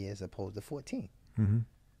 9 years opposed to 14.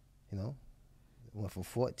 Mm-hmm. Went from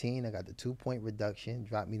 14, I got the 2-point reduction,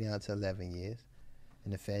 dropped me down to 11 years.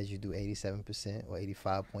 In the feds, you do 87% or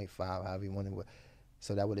 85.5, however you want to.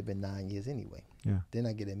 So that would have been 9 years anyway. Yeah. Then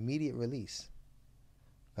I get immediate release.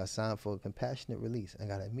 I signed for a compassionate release. I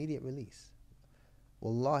got immediate release.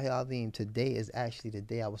 Wallahi Azim, today is actually the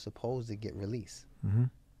day I was supposed to get release. Mm-hmm.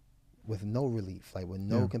 With no relief, like with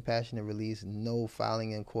no compassionate release, no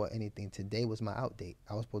filing in court, anything. Today was my out date.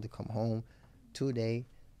 I was supposed to come home today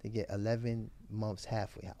to get 11 months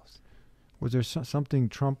halfway house. Was there something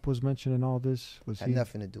Trump was mentioned in all this? Had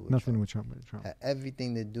nothing to do with nothing Trump. with Trump. With Trump. Had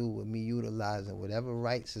everything to do with me utilizing whatever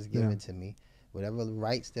rights is given to me, whatever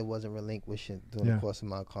rights that wasn't relinquished during the course of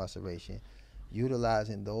my incarceration,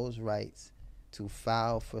 utilizing those rights to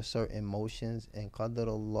file for certain motions. And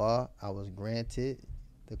Qadarullah, I was granted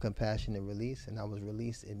the compassionate release, and I was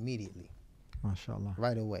released immediately. MashaAllah.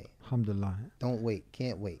 Right away. Alhamdulillah. Don't wait.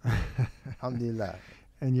 Can't wait. Alhamdulillah.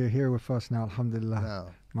 And you're here with us now, alhamdulillah. Now.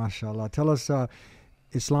 MashaAllah. Tell us,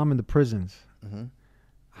 Islam in the prisons. Mm-hmm.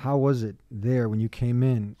 How was it there when you came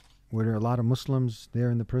in? Were there a lot of Muslims there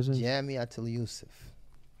in the prisons? Jamiatul Yusuf.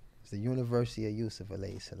 It's the University of Yusuf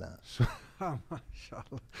alayhi salam.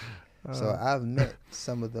 MashaAllah. So I've met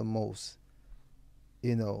some of the most,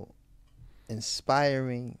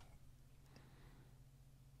 inspiring,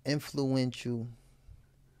 influential,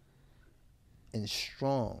 and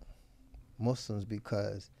strong Muslims,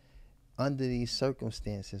 because under these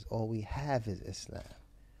circumstances, all we have is Islam.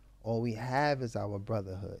 All we have is our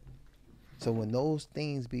brotherhood. So when those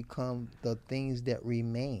things become the things that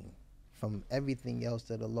remain from everything else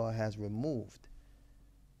that Allah has removed,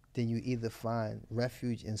 then you either find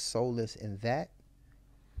refuge and solace in that,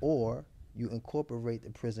 or you incorporate the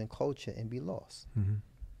prison culture and be lost. Mm-hmm.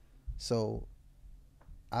 So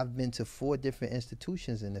I've been to 4 different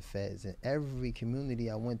institutions in the feds, and every community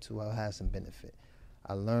I went to, I had some benefit.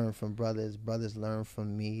 I learned from brothers learned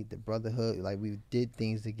from me, the brotherhood, like we did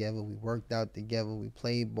things together, we worked out together, we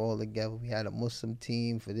played ball together, we had a Muslim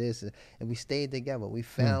team for this, and we stayed together. We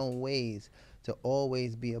found ways to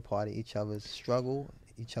always be a part of each other's struggle,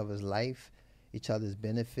 each other's life, each other's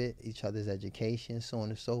benefit, each other's education, so on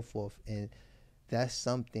and so forth. And that's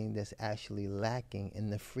something that's actually lacking in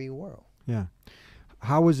the free world. Yeah.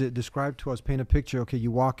 How is it described to us? Paint a picture. Okay, you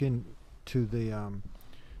walk into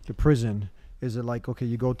the prison. Is it like, okay,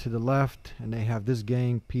 you go to the left and they have this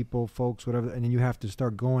gang, people, folks, whatever, and then you have to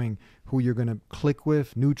start going who you're going to click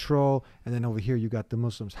with, neutral, and then over here you got the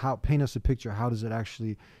Muslims. How, paint us a picture. How does it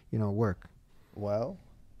actually, work? Well,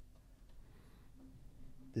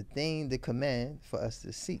 the command for us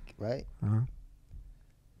to seek, right? Uh-huh.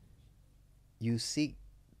 You seek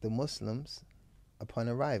the Muslims upon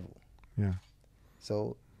arrival. Yeah.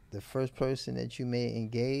 So the first person that you may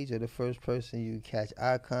engage, or the first person you catch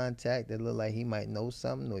eye contact that look like he might know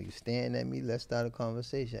something, or you staring at me, let's start a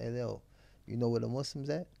conversation. Hey, yo, you know where the Muslims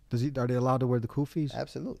at? Are they allowed to wear the kufis?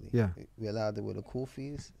 Absolutely. Yeah. We're allowed to wear the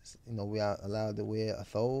kufis. We are allowed to wear a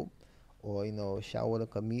thobe, or, shower the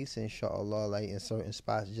kameez, inshallah, like in certain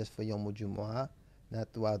spots just for Yom Jumu'ah,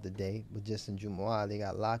 not throughout the day, but just in Jumu'ah. They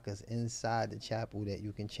got lockers inside the chapel that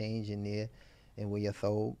you can change in there and wear your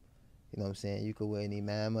thobe. You know what I'm saying? You could wear an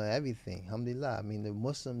imam, everything. Alhamdulillah. I mean, the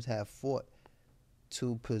Muslims have fought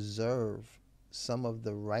to preserve some of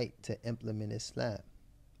the right to implement Islam,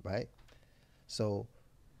 right? So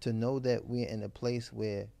to know that we're in a place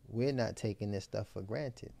where we're not taking this stuff for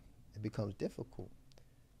granted, it becomes difficult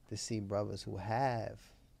to see brothers who have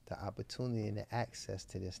the opportunity and the access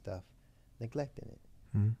to this stuff neglecting it.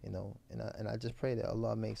 Mm-hmm. And I just pray that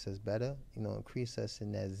Allah makes us better, increase us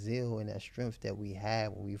in that zeal and that strength that we had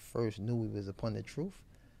when we first knew we was upon the truth.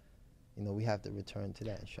 We have to return to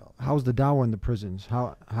that, inshallah. How's the dawah in the prisons?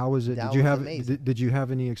 How is it? Did you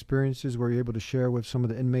have any experiences where you're able to share with some of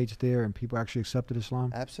the inmates there and people actually accepted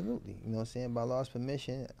Islam? Absolutely. You know what I'm saying? By Allah's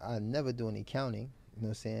permission, I never do any counting, you know what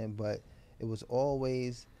I'm saying? But it was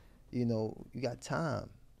always, you got time.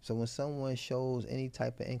 So when someone shows any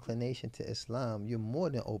type of inclination to Islam, you're more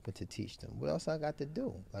than open to teach them. What else I got to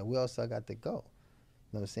do? Like, where else I got to go? You know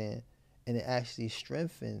what I'm saying? And it actually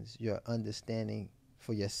strengthens your understanding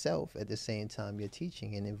for yourself at the same time you're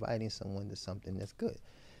teaching and inviting someone to something that's good.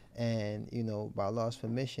 And, by Allah's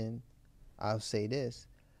permission, I'll say this.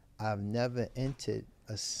 I've never entered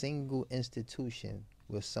a single institution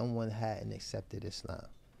where someone hadn't accepted Islam.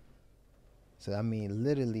 So, I mean,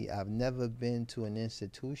 literally, I've never been to an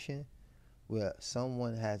institution where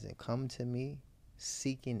someone hasn't come to me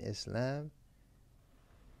seeking Islam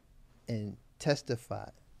and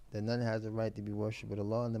testified that none has the right to be worshipped but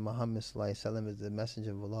Allah, and that Muhammad sallallahu alaihi wasallam is the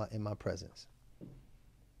messenger of Allah in my presence.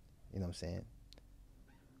 You know what I'm saying?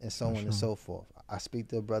 And so on and so forth. I speak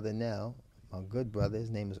to a brother now, my good brother, his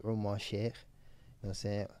name is Umar Sheikh, you know what I'm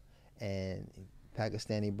saying? And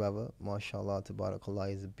Pakistani brother, mashallah, tabarakallah,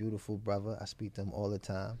 he's a beautiful brother. I speak to him all the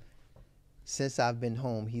time. Since I've been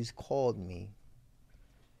home, he's called me,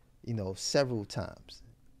 you know, several times,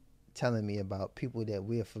 telling me about people that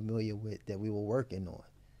we're familiar with, that we were working on.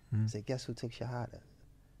 I said, guess who took Shahada?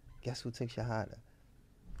 Guess who took Shahada?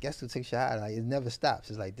 Guess who took Shahada? Like, it never stops.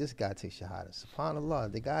 It's like, this guy took Shahada.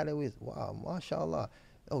 SubhanAllah, the guy that was, wow, mashallah.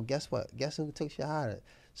 Oh, guess what? Guess who took Shahada?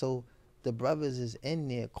 So the brothers is in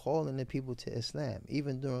there calling the people to Islam,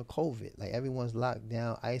 even during COVID. Like, everyone's locked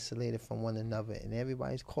down, isolated from one another, and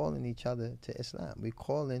everybody's calling each other to Islam. We're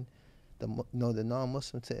calling the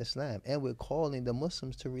non-Muslims to Islam, and we're calling the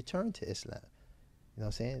Muslims to return to Islam. You know what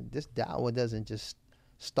I'm saying? This da'wah doesn't just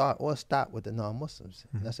start or stop with the non-Muslims.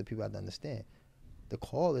 And that's what people have to understand. The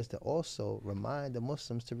call is to also remind the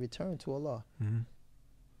Muslims to return to Allah. And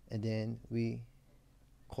then we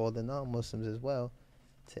call the non-Muslims as well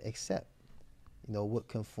to accept, you know, what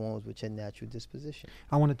conforms with your natural disposition.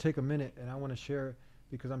 I want to take a minute and I want to share,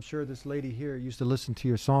 because I'm sure this lady here used to listen to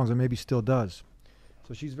your songs, or maybe still does.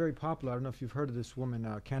 So she's very popular. I don't know if you've heard of this woman,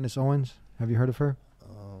 Candace Owens. Have you heard of her?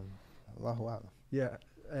 Allahu A'lam. Yeah,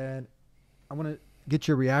 and I want to get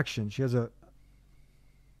your reaction. She has a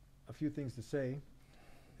few things to say,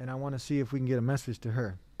 and I want to see if we can get a message to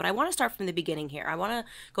her. But I want to start from the beginning here. I want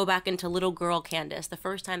to go back into little girl Candace, the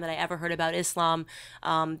first time that I ever heard about Islam,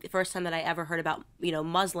 the first time that I ever heard about, you know,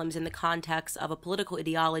 Muslims in the context of a political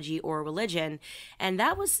ideology or a religion. And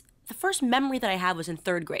that was the first memory that I have was in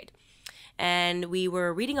 3rd grade. And we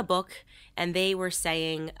were reading a book, and they were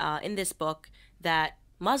saying in this book that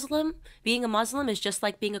being a Muslim is just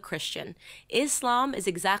like being a Christian. Islam is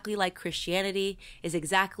exactly like Christianity, is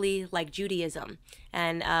exactly like Judaism.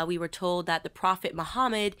 And we were told that the Prophet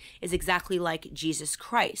Muhammad is exactly like Jesus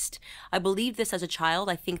Christ. I believed this as a child.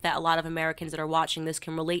 I think that a lot of Americans that are watching this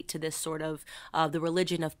can relate to this sort of the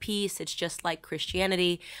religion of peace. It's just like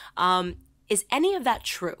Christianity. Is any of that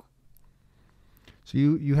true? So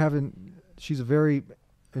you haven't, she's very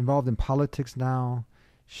involved in politics now.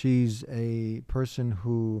 She's a person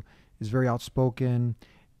who is very outspoken,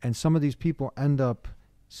 and some of these people end up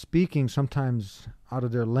speaking sometimes out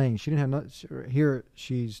of their lane. She didn't have here.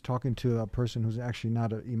 She's talking to a person who's actually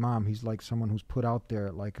not an imam. He's like someone who's put out there,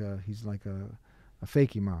 he's like a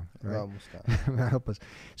fake imam, right? Help us.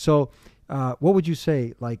 So, what would you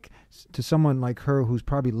say, like, to someone like her who's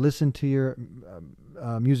probably listened to your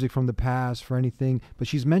music from the past for anything, but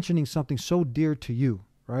she's mentioning something so dear to you,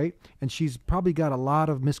 right? And she's probably got a lot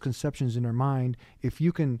of misconceptions in her mind. If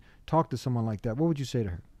you can talk to someone like that, what would you say to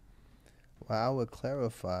her? Well, I would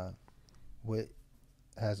clarify what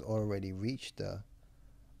has already reached the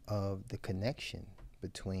connection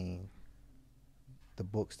between the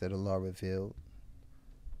books that Allah revealed,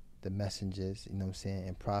 the messengers, you know what I'm saying,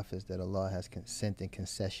 and prophets that Allah has sent in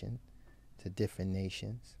concession to different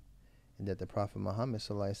nations, and that the Prophet Muhammad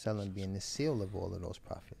sallallahu alaihi wasallam being the seal of all of those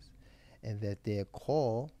prophets, and that their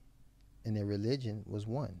call and their religion was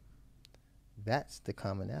one. That's the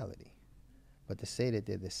commonality. But to say that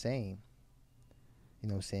they're the same, you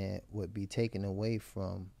know what I'm saying, would be taken away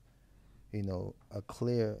from, you know, a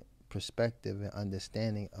clear perspective and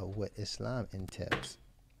understanding of what Islam entails,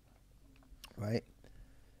 right?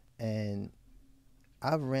 And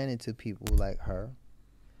I've ran into people like her,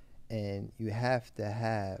 and you have to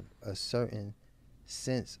have a certain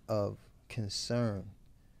sense of concern,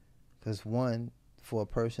 because one, for a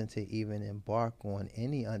person to even embark on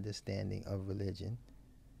any understanding of religion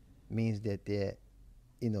means that they're,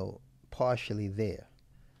 you know, partially there.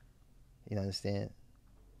 You understand?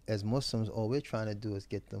 As Muslims, all we're trying to do is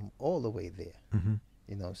get them all the way there.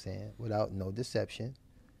 You know what I'm saying? Without no deception.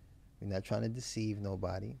 We're not trying to deceive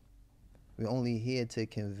nobody. We're only here to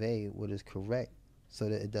convey what is correct so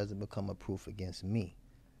that it doesn't become a proof against me,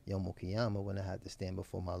 Yawmul Qiyamah, when I have to stand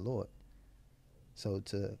before my Lord. So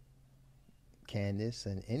to Candace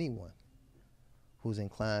and anyone who's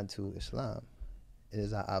inclined to Islam, it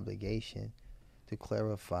is our obligation to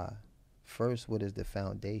clarify first what is the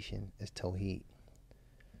foundation is Tawheed.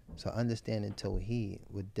 So understanding Tawheed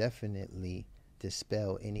would definitely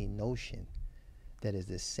dispel any notion that is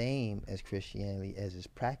the same as Christianity as is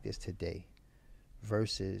practiced today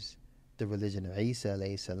versus the religion of Isa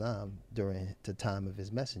alayhi salam during the time of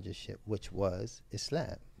his messengership, which was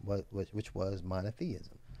Islam, which was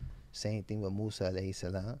monotheism. Same thing with Musa alayhi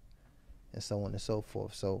salam, and so on and so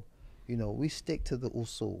forth. So, you know, we stick to the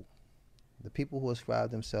usul. The people who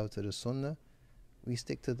ascribe themselves to the sunnah, we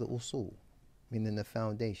stick to the usul, meaning the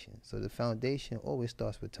foundation. So the foundation always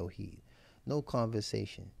starts with Tawheed. No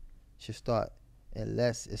conversation should start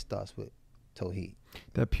unless it starts with Tawheed.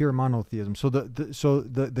 That pure monotheism. So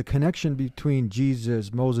the connection between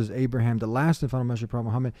Jesus, Moses, Abraham, the last and final message of Prophet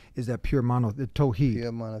Muhammad is that pure the Tawheed.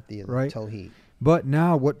 Pure monotheism, right? Tawheed. But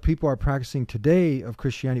now what people are practicing today of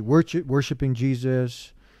Christianity, worshiping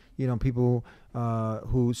Jesus, people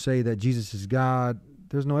who say that Jesus is God,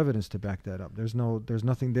 there's no evidence to back that up. There's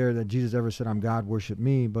nothing there that Jesus ever said, I'm God, worship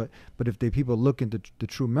me. But if people look into the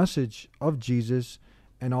true message of Jesus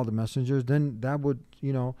and all the messengers, then that would,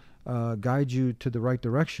 guide you to the right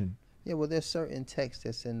direction. Yeah, well, there's certain texts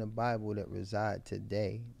that's in the Bible that reside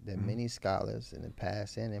today that many scholars in the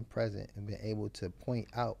past and in present have been able to point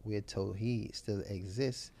out where Tawheed still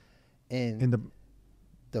exists in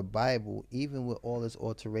the Bible, even with all its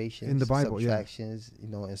alterations, in the Bible, subtractions,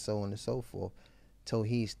 and so on and so forth.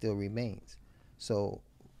 Tawheed still remains. So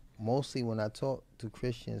mostly when I talk to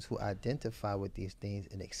Christians who identify with these things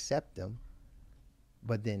and accept them,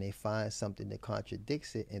 but then they find something that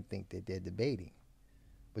contradicts it and think that they're debating.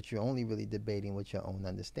 But you're only really debating with your own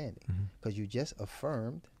understanding, because you just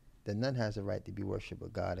affirmed that none has a right to be worshipped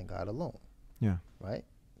but God and God alone. Yeah. Right?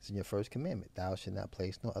 It's in your first commandment. Thou shalt not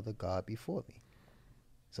place no other God before me.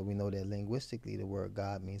 So we know that linguistically the word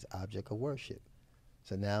God means object of worship.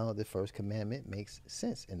 So now the first commandment makes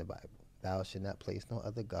sense in the Bible. Thou shalt not place no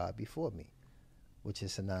other God before me, which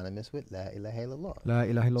is synonymous with La ilaha illallah. La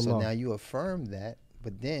ilaha illallah. So now you affirm that,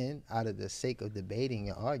 but then out of the sake of debating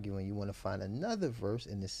and arguing, you want to find another verse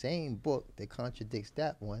in the same book that contradicts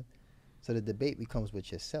that one. So the debate becomes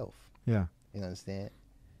with yourself. Yeah. You understand?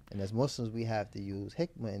 And as Muslims, we have to use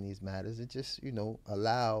hikmah in these matters and just,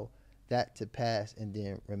 allow that to pass and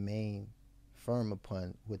then remain firm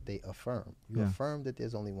upon what they affirm. You affirm that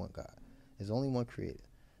there's only one God. There's only one creator.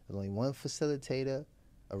 There's only one facilitator,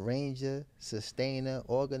 arranger, sustainer,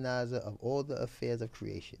 organizer of all the affairs of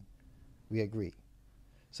creation. We agree.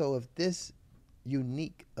 So if this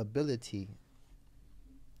unique ability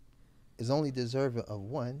is only deserving of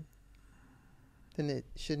one, then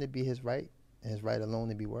shouldn't it be his right and his right alone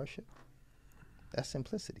to be worshipped? That's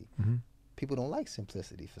simplicity. People don't like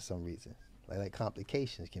simplicity for some reason. Like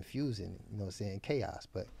complications, confusion, chaos.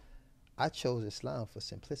 But I chose Islam for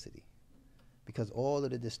simplicity, because all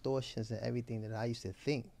of the distortions and everything that I used to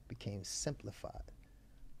think became simplified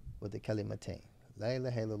with the kalimatain. La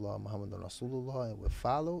ilaha illallah Muhammadun Rasulullah, and what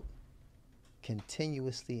followed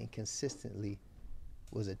continuously and consistently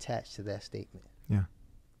was attached to that statement. Yeah.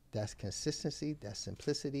 That's consistency, that's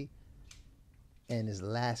simplicity, and is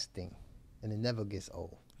lasting, and it never gets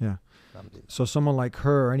old. Yeah. So someone like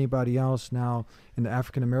her or anybody else now in the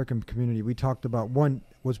African American community, we talked about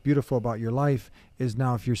what's beautiful about your life is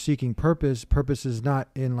now if you're seeking purpose is not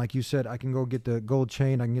in, like you said, I can go get the gold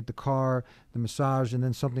chain, I can get the car, the massage, and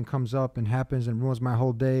then something comes up and happens and ruins my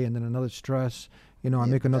whole day, and then another stress. I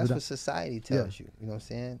make another. That's what society tells you. You know what I'm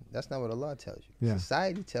saying? That's not what Allah tells you. Yeah.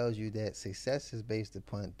 Society tells you that success is based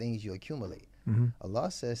upon things you accumulate.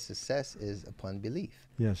 Allah says success is upon belief.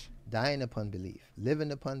 Yes. Dying upon belief.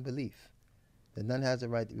 Living upon belief. That none has a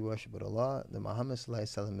right to be worshipped but Allah. That Muhammad sallallahu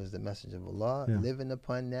alaihi wasallam is the messenger of Allah. Yeah. Living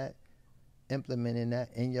upon that, implementing that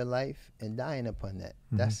in your life, and dying upon that.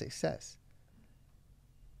 That's success.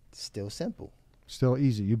 Still simple. Still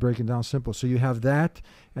easy. You break it down simple. So you have that,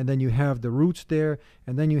 and then you have the roots there,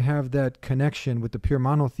 and then you have that connection with the pure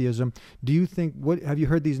monotheism. Do you think, have you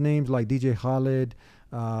heard these names like DJ Khaled?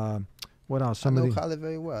 What else? I know Khaled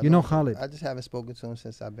very well. You know Khaled? I just haven't spoken to him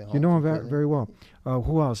since I've been home. You know him very well.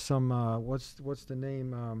 Who else? What's the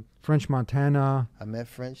name? French Montana. I met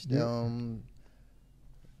French a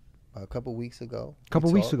couple weeks ago.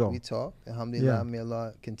 We talked. Alhamdulillah, may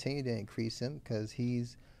Allah continue to increase him, because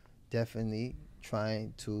he's definitely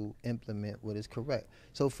trying to implement what is correct.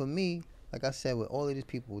 So for me, like I said, with all of these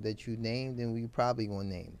people that you named and we probably going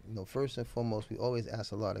to name, first and foremost, we always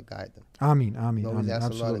ask Allah to guide them. Ameen. We always ask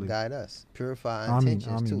absolutely. Allah to guide us. Purify our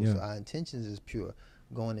intentions too. Yeah. So our intentions is pure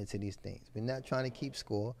going into these things. We're not trying to keep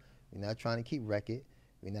score. We're not trying to keep record.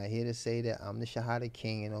 We're not here to say that I'm the Shahada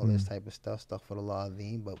King and all this type of stuff for the law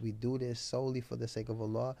Azim, but we do this solely for the sake of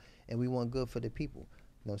Allah, and we want good for the people.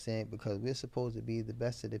 You know what I'm saying? Because we're supposed to be the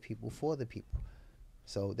best of the people for the people.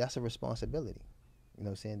 So that's a responsibility. You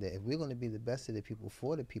know what I'm saying? That if we're going to be the best of the people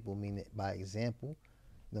for the people, meaning by example,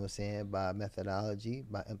 you know what I'm saying, by methodology,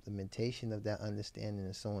 by implementation of that understanding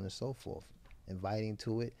and so on and so forth, inviting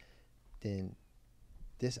to it, then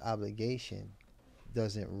this obligation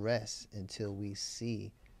doesn't rest until we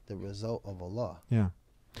see the result of Allah. Yeah.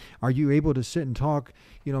 Are you able to sit and talk?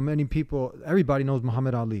 Many people, everybody knows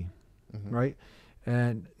Muhammad Ali, right?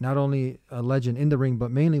 and not only a legend in the ring,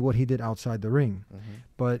 but mainly what he did outside the ring.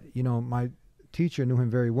 But you know, my teacher knew him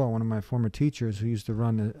very well. One of my former teachers who used to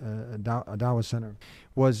run a Dawah center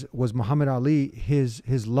was Muhammad Ali.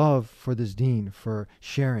 His love for this deen, for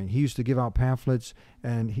sharing. He used to give out pamphlets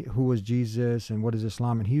and who was Jesus and what is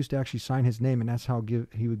Islam, and he used to actually sign his name, and that's how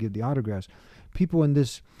he would give the autographs. People in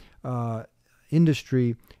this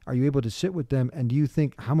industry, are you able to sit with them, and do you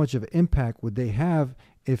think how much of an impact would they have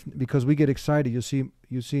if, because we get excited,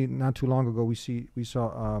 you see not too long ago we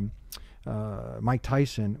saw Mike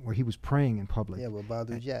Tyson, where he was praying in public. Yeah, with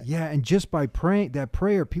Badu Jack. Yeah, and just by praying that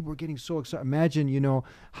prayer, people were getting so excited. Imagine, you know,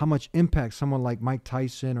 how much impact someone like Mike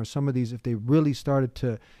Tyson or some of these, if they really started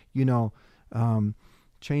to, you know,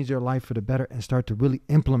 change their life for the better and start to really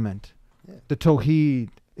implement the Tawheed,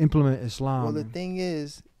 implement Islam. Well, the thing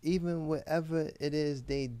is, even whatever it is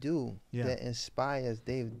they do that inspires,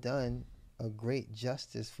 they've done a great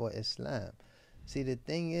justice for Islam. See, the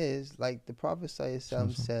thing is, like the Prophet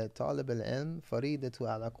ﷺ said, Talib al-ilm faridatu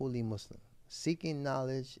ala kulli Muslim. Seeking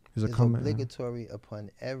knowledge is obligatory upon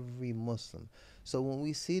every Muslim. So when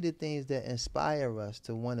we see the things that inspire us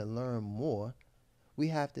to want to learn more, we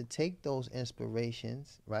have to take those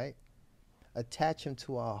inspirations, right, attach them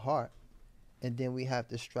to our heart, and then we have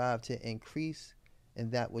to strive to increase in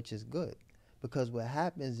that which is good. Because what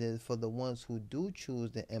happens is, for the ones who do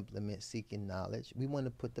choose to implement seeking knowledge, we want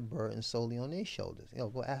to put the burden solely on their shoulders. You know,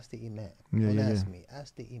 go ask the imam. Don't ask me.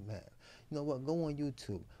 Ask the imam. You know what? Go on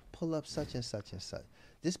YouTube. Pull up such and such and such.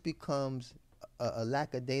 This becomes a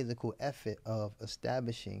lackadaisical effort of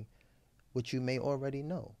establishing what you may already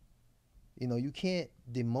know. You know, you can't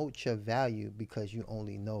demote your value because you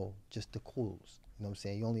only know just the clues. You know what I'm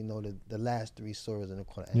saying? You only know the last 3 surahs in the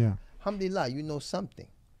Quran. Yeah. Alhamdulillah, you know something.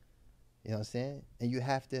 You know what I'm saying? And you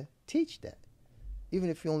have to teach that.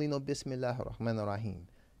 Even if you only know Bismillah ar-Rahman ar-Rahim,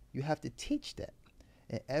 you have to teach that.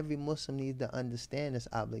 And every Muslim needs to understand this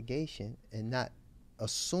obligation and not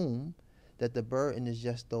assume that the burden is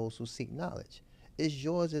just those who seek knowledge. It's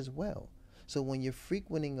yours as well. So when you're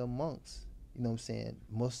frequenting amongst, you know what I'm saying,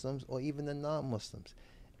 Muslims or even the non-Muslims,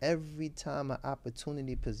 every time an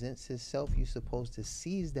opportunity presents itself, you're supposed to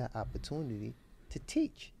seize that opportunity to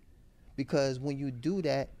teach. Because when you do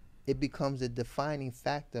that, it becomes a defining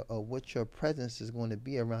factor of what your presence is going to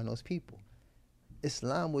be around those people.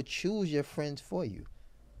 Islam will choose your friends for you.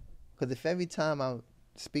 Because if every time I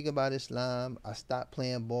speak about Islam, I stop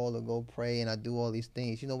playing ball or go pray and I do all these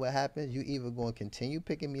things, you know what happens? You either going to continue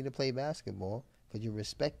picking me to play basketball because you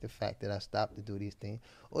respect the fact that I stopped to do these things,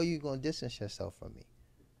 or you're going to distance yourself from me.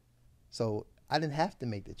 So I didn't have to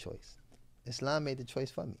make the choice. Islam made the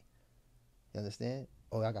choice for me. You understand?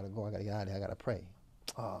 Oh, I got to go. I got to get out of there. I got to pray.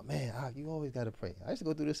 Oh, man, you always got to pray. I used to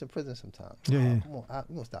go through this in prison sometimes. Yeah, oh, yeah. Come on, we're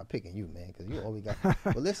going to stop picking you, man, because you always got.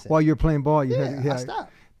 But listen. While you're playing ball, I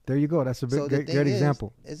stopped. There you go. That's a great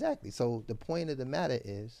example. Exactly. So the point of the matter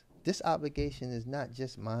is, this obligation is not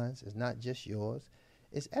just mine. It's not just yours.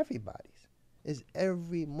 It's everybody's. It's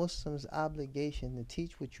every Muslim's obligation to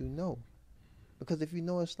teach what you know. Because if you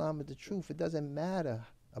know Islam is the truth, it doesn't matter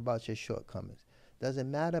about your shortcomings.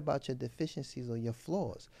 Doesn't matter about your deficiencies or your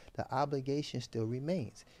flaws. The obligation still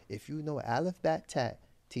remains. If you know Alif Bat Tat,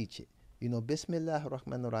 teach it. You know Bismillah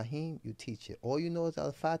ar-Rahman ar-Rahim, you teach it. All you know is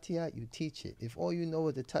Al-Fatiha, you teach it. If all you know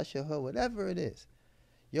is the Tashahhud, whatever it is,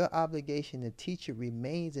 your obligation to teach it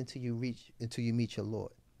remains until you meet your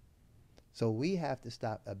Lord. So we have to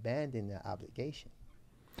stop abandoning that obligation.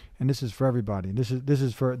 And this is for everybody. This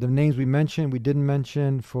is for the names we mentioned, we didn't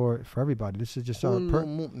mention, for everybody. This is just our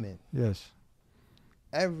mu'min. Yes.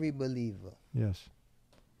 Every believer. Yes.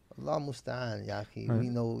 Allah musta'an, Yaki. Right. We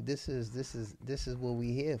know this is what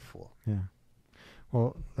we here for. Yeah.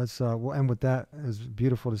 Well, we'll end with that. It was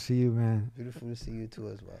beautiful to see you, man. Beautiful to see you too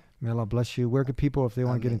as well. May Allah bless you. Where can people, if they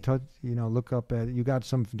want to get in touch, look up at, you got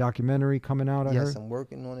some documentary coming out, I heard? Yes, I'm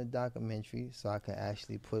working on a documentary so I can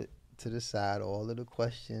actually put to the side all of the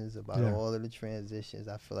questions about all of the transitions.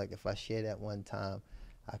 I feel like if I share that one time,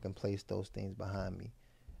 I can place those things behind me.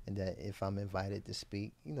 And that if I'm invited to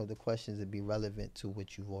speak, the questions would be relevant to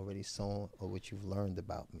what you've already sown or what you've learned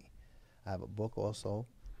about me. I have a book also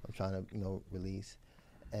I'm trying to, release.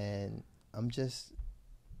 And I'm just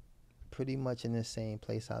pretty much in the same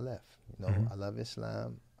place I left. I love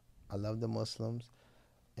Islam. I love the Muslims.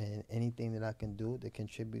 And anything that I can do to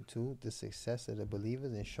contribute to the success of the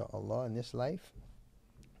believers, inshallah, in this life,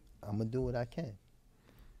 I'm going to do what I can.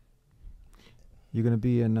 You're going to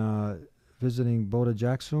be in visiting Boda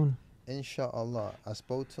Jack soon? Inshallah. I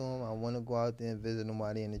spoke to him. I want to go out there and visit him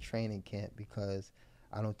while they're in the training camp because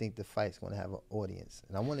I don't think the fight's going to have an audience.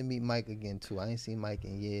 And I want to meet Mike again, too. I ain't seen Mike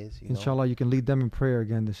in years. Inshallah, you can lead them in prayer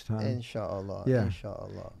again this time. Inshallah. Yeah.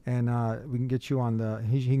 Inshallah. And we can get you on the,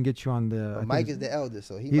 he can get you on the. Mike is the elder,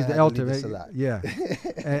 so he's the elder, right? A lot. Yeah.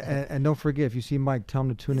 and don't forget, if you see Mike, tell him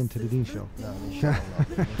to tune into the Deen Show. No, inshallah.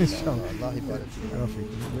 Inshallah. Allah, he brought it to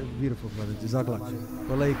you. Beautiful, brother. Jazakallah.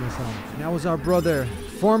 Walaikum salam. And that was our brother,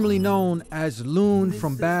 formerly known as Loon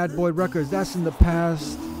from Bad Boy Records. That's in the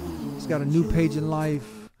past. He's got a new page in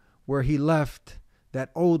life where he left that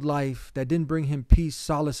old life that didn't bring him peace,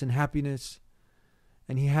 solace, and happiness.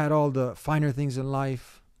 And he had all the finer things in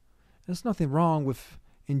life. There's nothing wrong with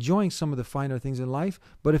enjoying some of the finer things in life,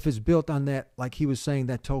 but if it's built on that, like he was saying,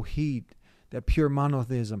 that tawheed, that pure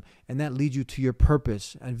monotheism, and that leads you to your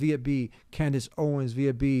purpose. And via be Candace Owens,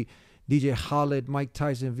 via be DJ Khaled, Mike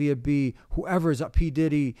Tyson, via be whoever is up,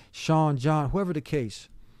 P-Diddy, Sean, John, whoever the case.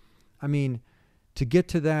 I mean, to get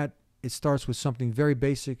to that, it starts with something very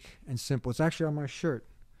basic and simple. It's actually on my shirt.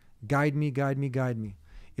 Guide me, guide me, guide me.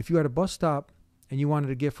 If you had a bus stop and you wanted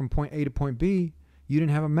to get from point A to point B, you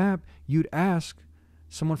didn't have a map, you'd ask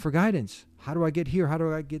someone for guidance. How do I get here? How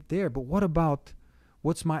do I get there? But what about,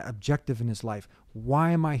 what's my objective in this life? Why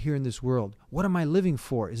am I here in this world? What am I living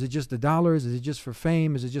for? Is it just the dollars? Is it just for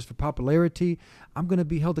fame? Is it just for popularity? I'm going to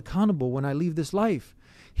be held accountable when I leave this life.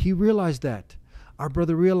 He realized that. Our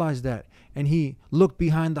brother realized that. And he looked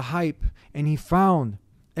behind the hype and he found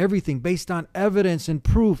everything based on evidence and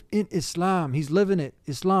proof in Islam. He's living it.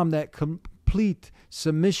 Islam, that complete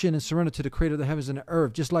submission and surrender to the creator of the heavens and the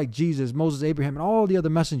earth, just like Jesus, Moses, Abraham, and all the other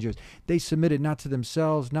messengers. They submitted not to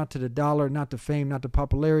themselves, not to the dollar, not to fame, not to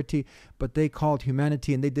popularity, but they called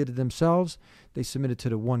humanity and they did it themselves. They submitted to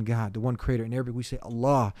the one God, the one creator. In Arabic, we say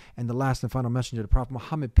Allah, and the last and final messenger, the Prophet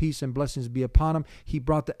Muhammad, peace and blessings be upon him. He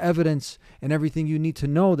brought the evidence and everything you need to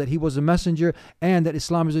know that he was a messenger and that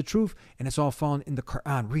Islam is the truth. And it's all found in the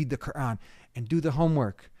Quran. Read the Quran and do the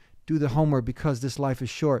homework. Do the homework, because this life is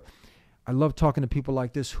short. I love talking to people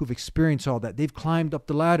like this who've experienced all that. They've climbed up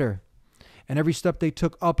the ladder, and every step they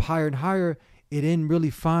took up higher and higher, they didn't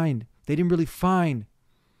really find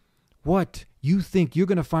what you think you're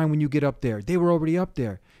going to find when you get up there. They were already up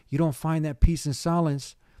there. You don't find that peace and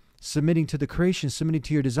silence submitting to the creation, submitting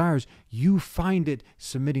to your desires. You find it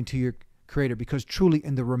submitting to your creator, because truly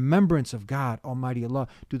in the remembrance of God, Almighty Allah,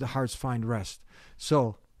 do the hearts find rest.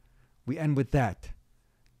 So we end with that.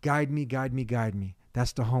 Guide me, guide me, guide me.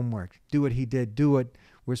 That's the homework. Do what he did. Do what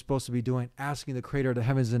we're supposed to be doing. Asking the creator of the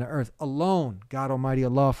heavens and the earth alone, God Almighty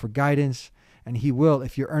Allah, for guidance. And he will,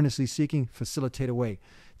 if you're earnestly seeking, facilitate a way.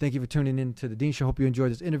 Thank you for tuning in to The Deen Show. Hope you enjoyed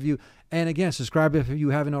this interview. And again, subscribe if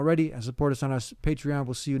you haven't already, and support us on our Patreon.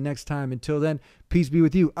 We'll see you next time. Until then, peace be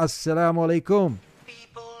with you. Assalamu alaikum.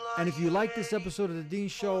 And if you like this episode of The Deen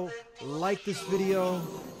Show, like this video,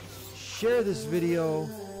 share this video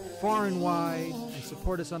far and wide, and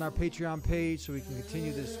support us on our Patreon page so we can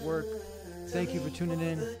continue this work. Thank you for tuning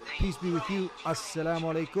in. Peace be with you.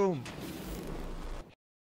 Assalamu alaikum.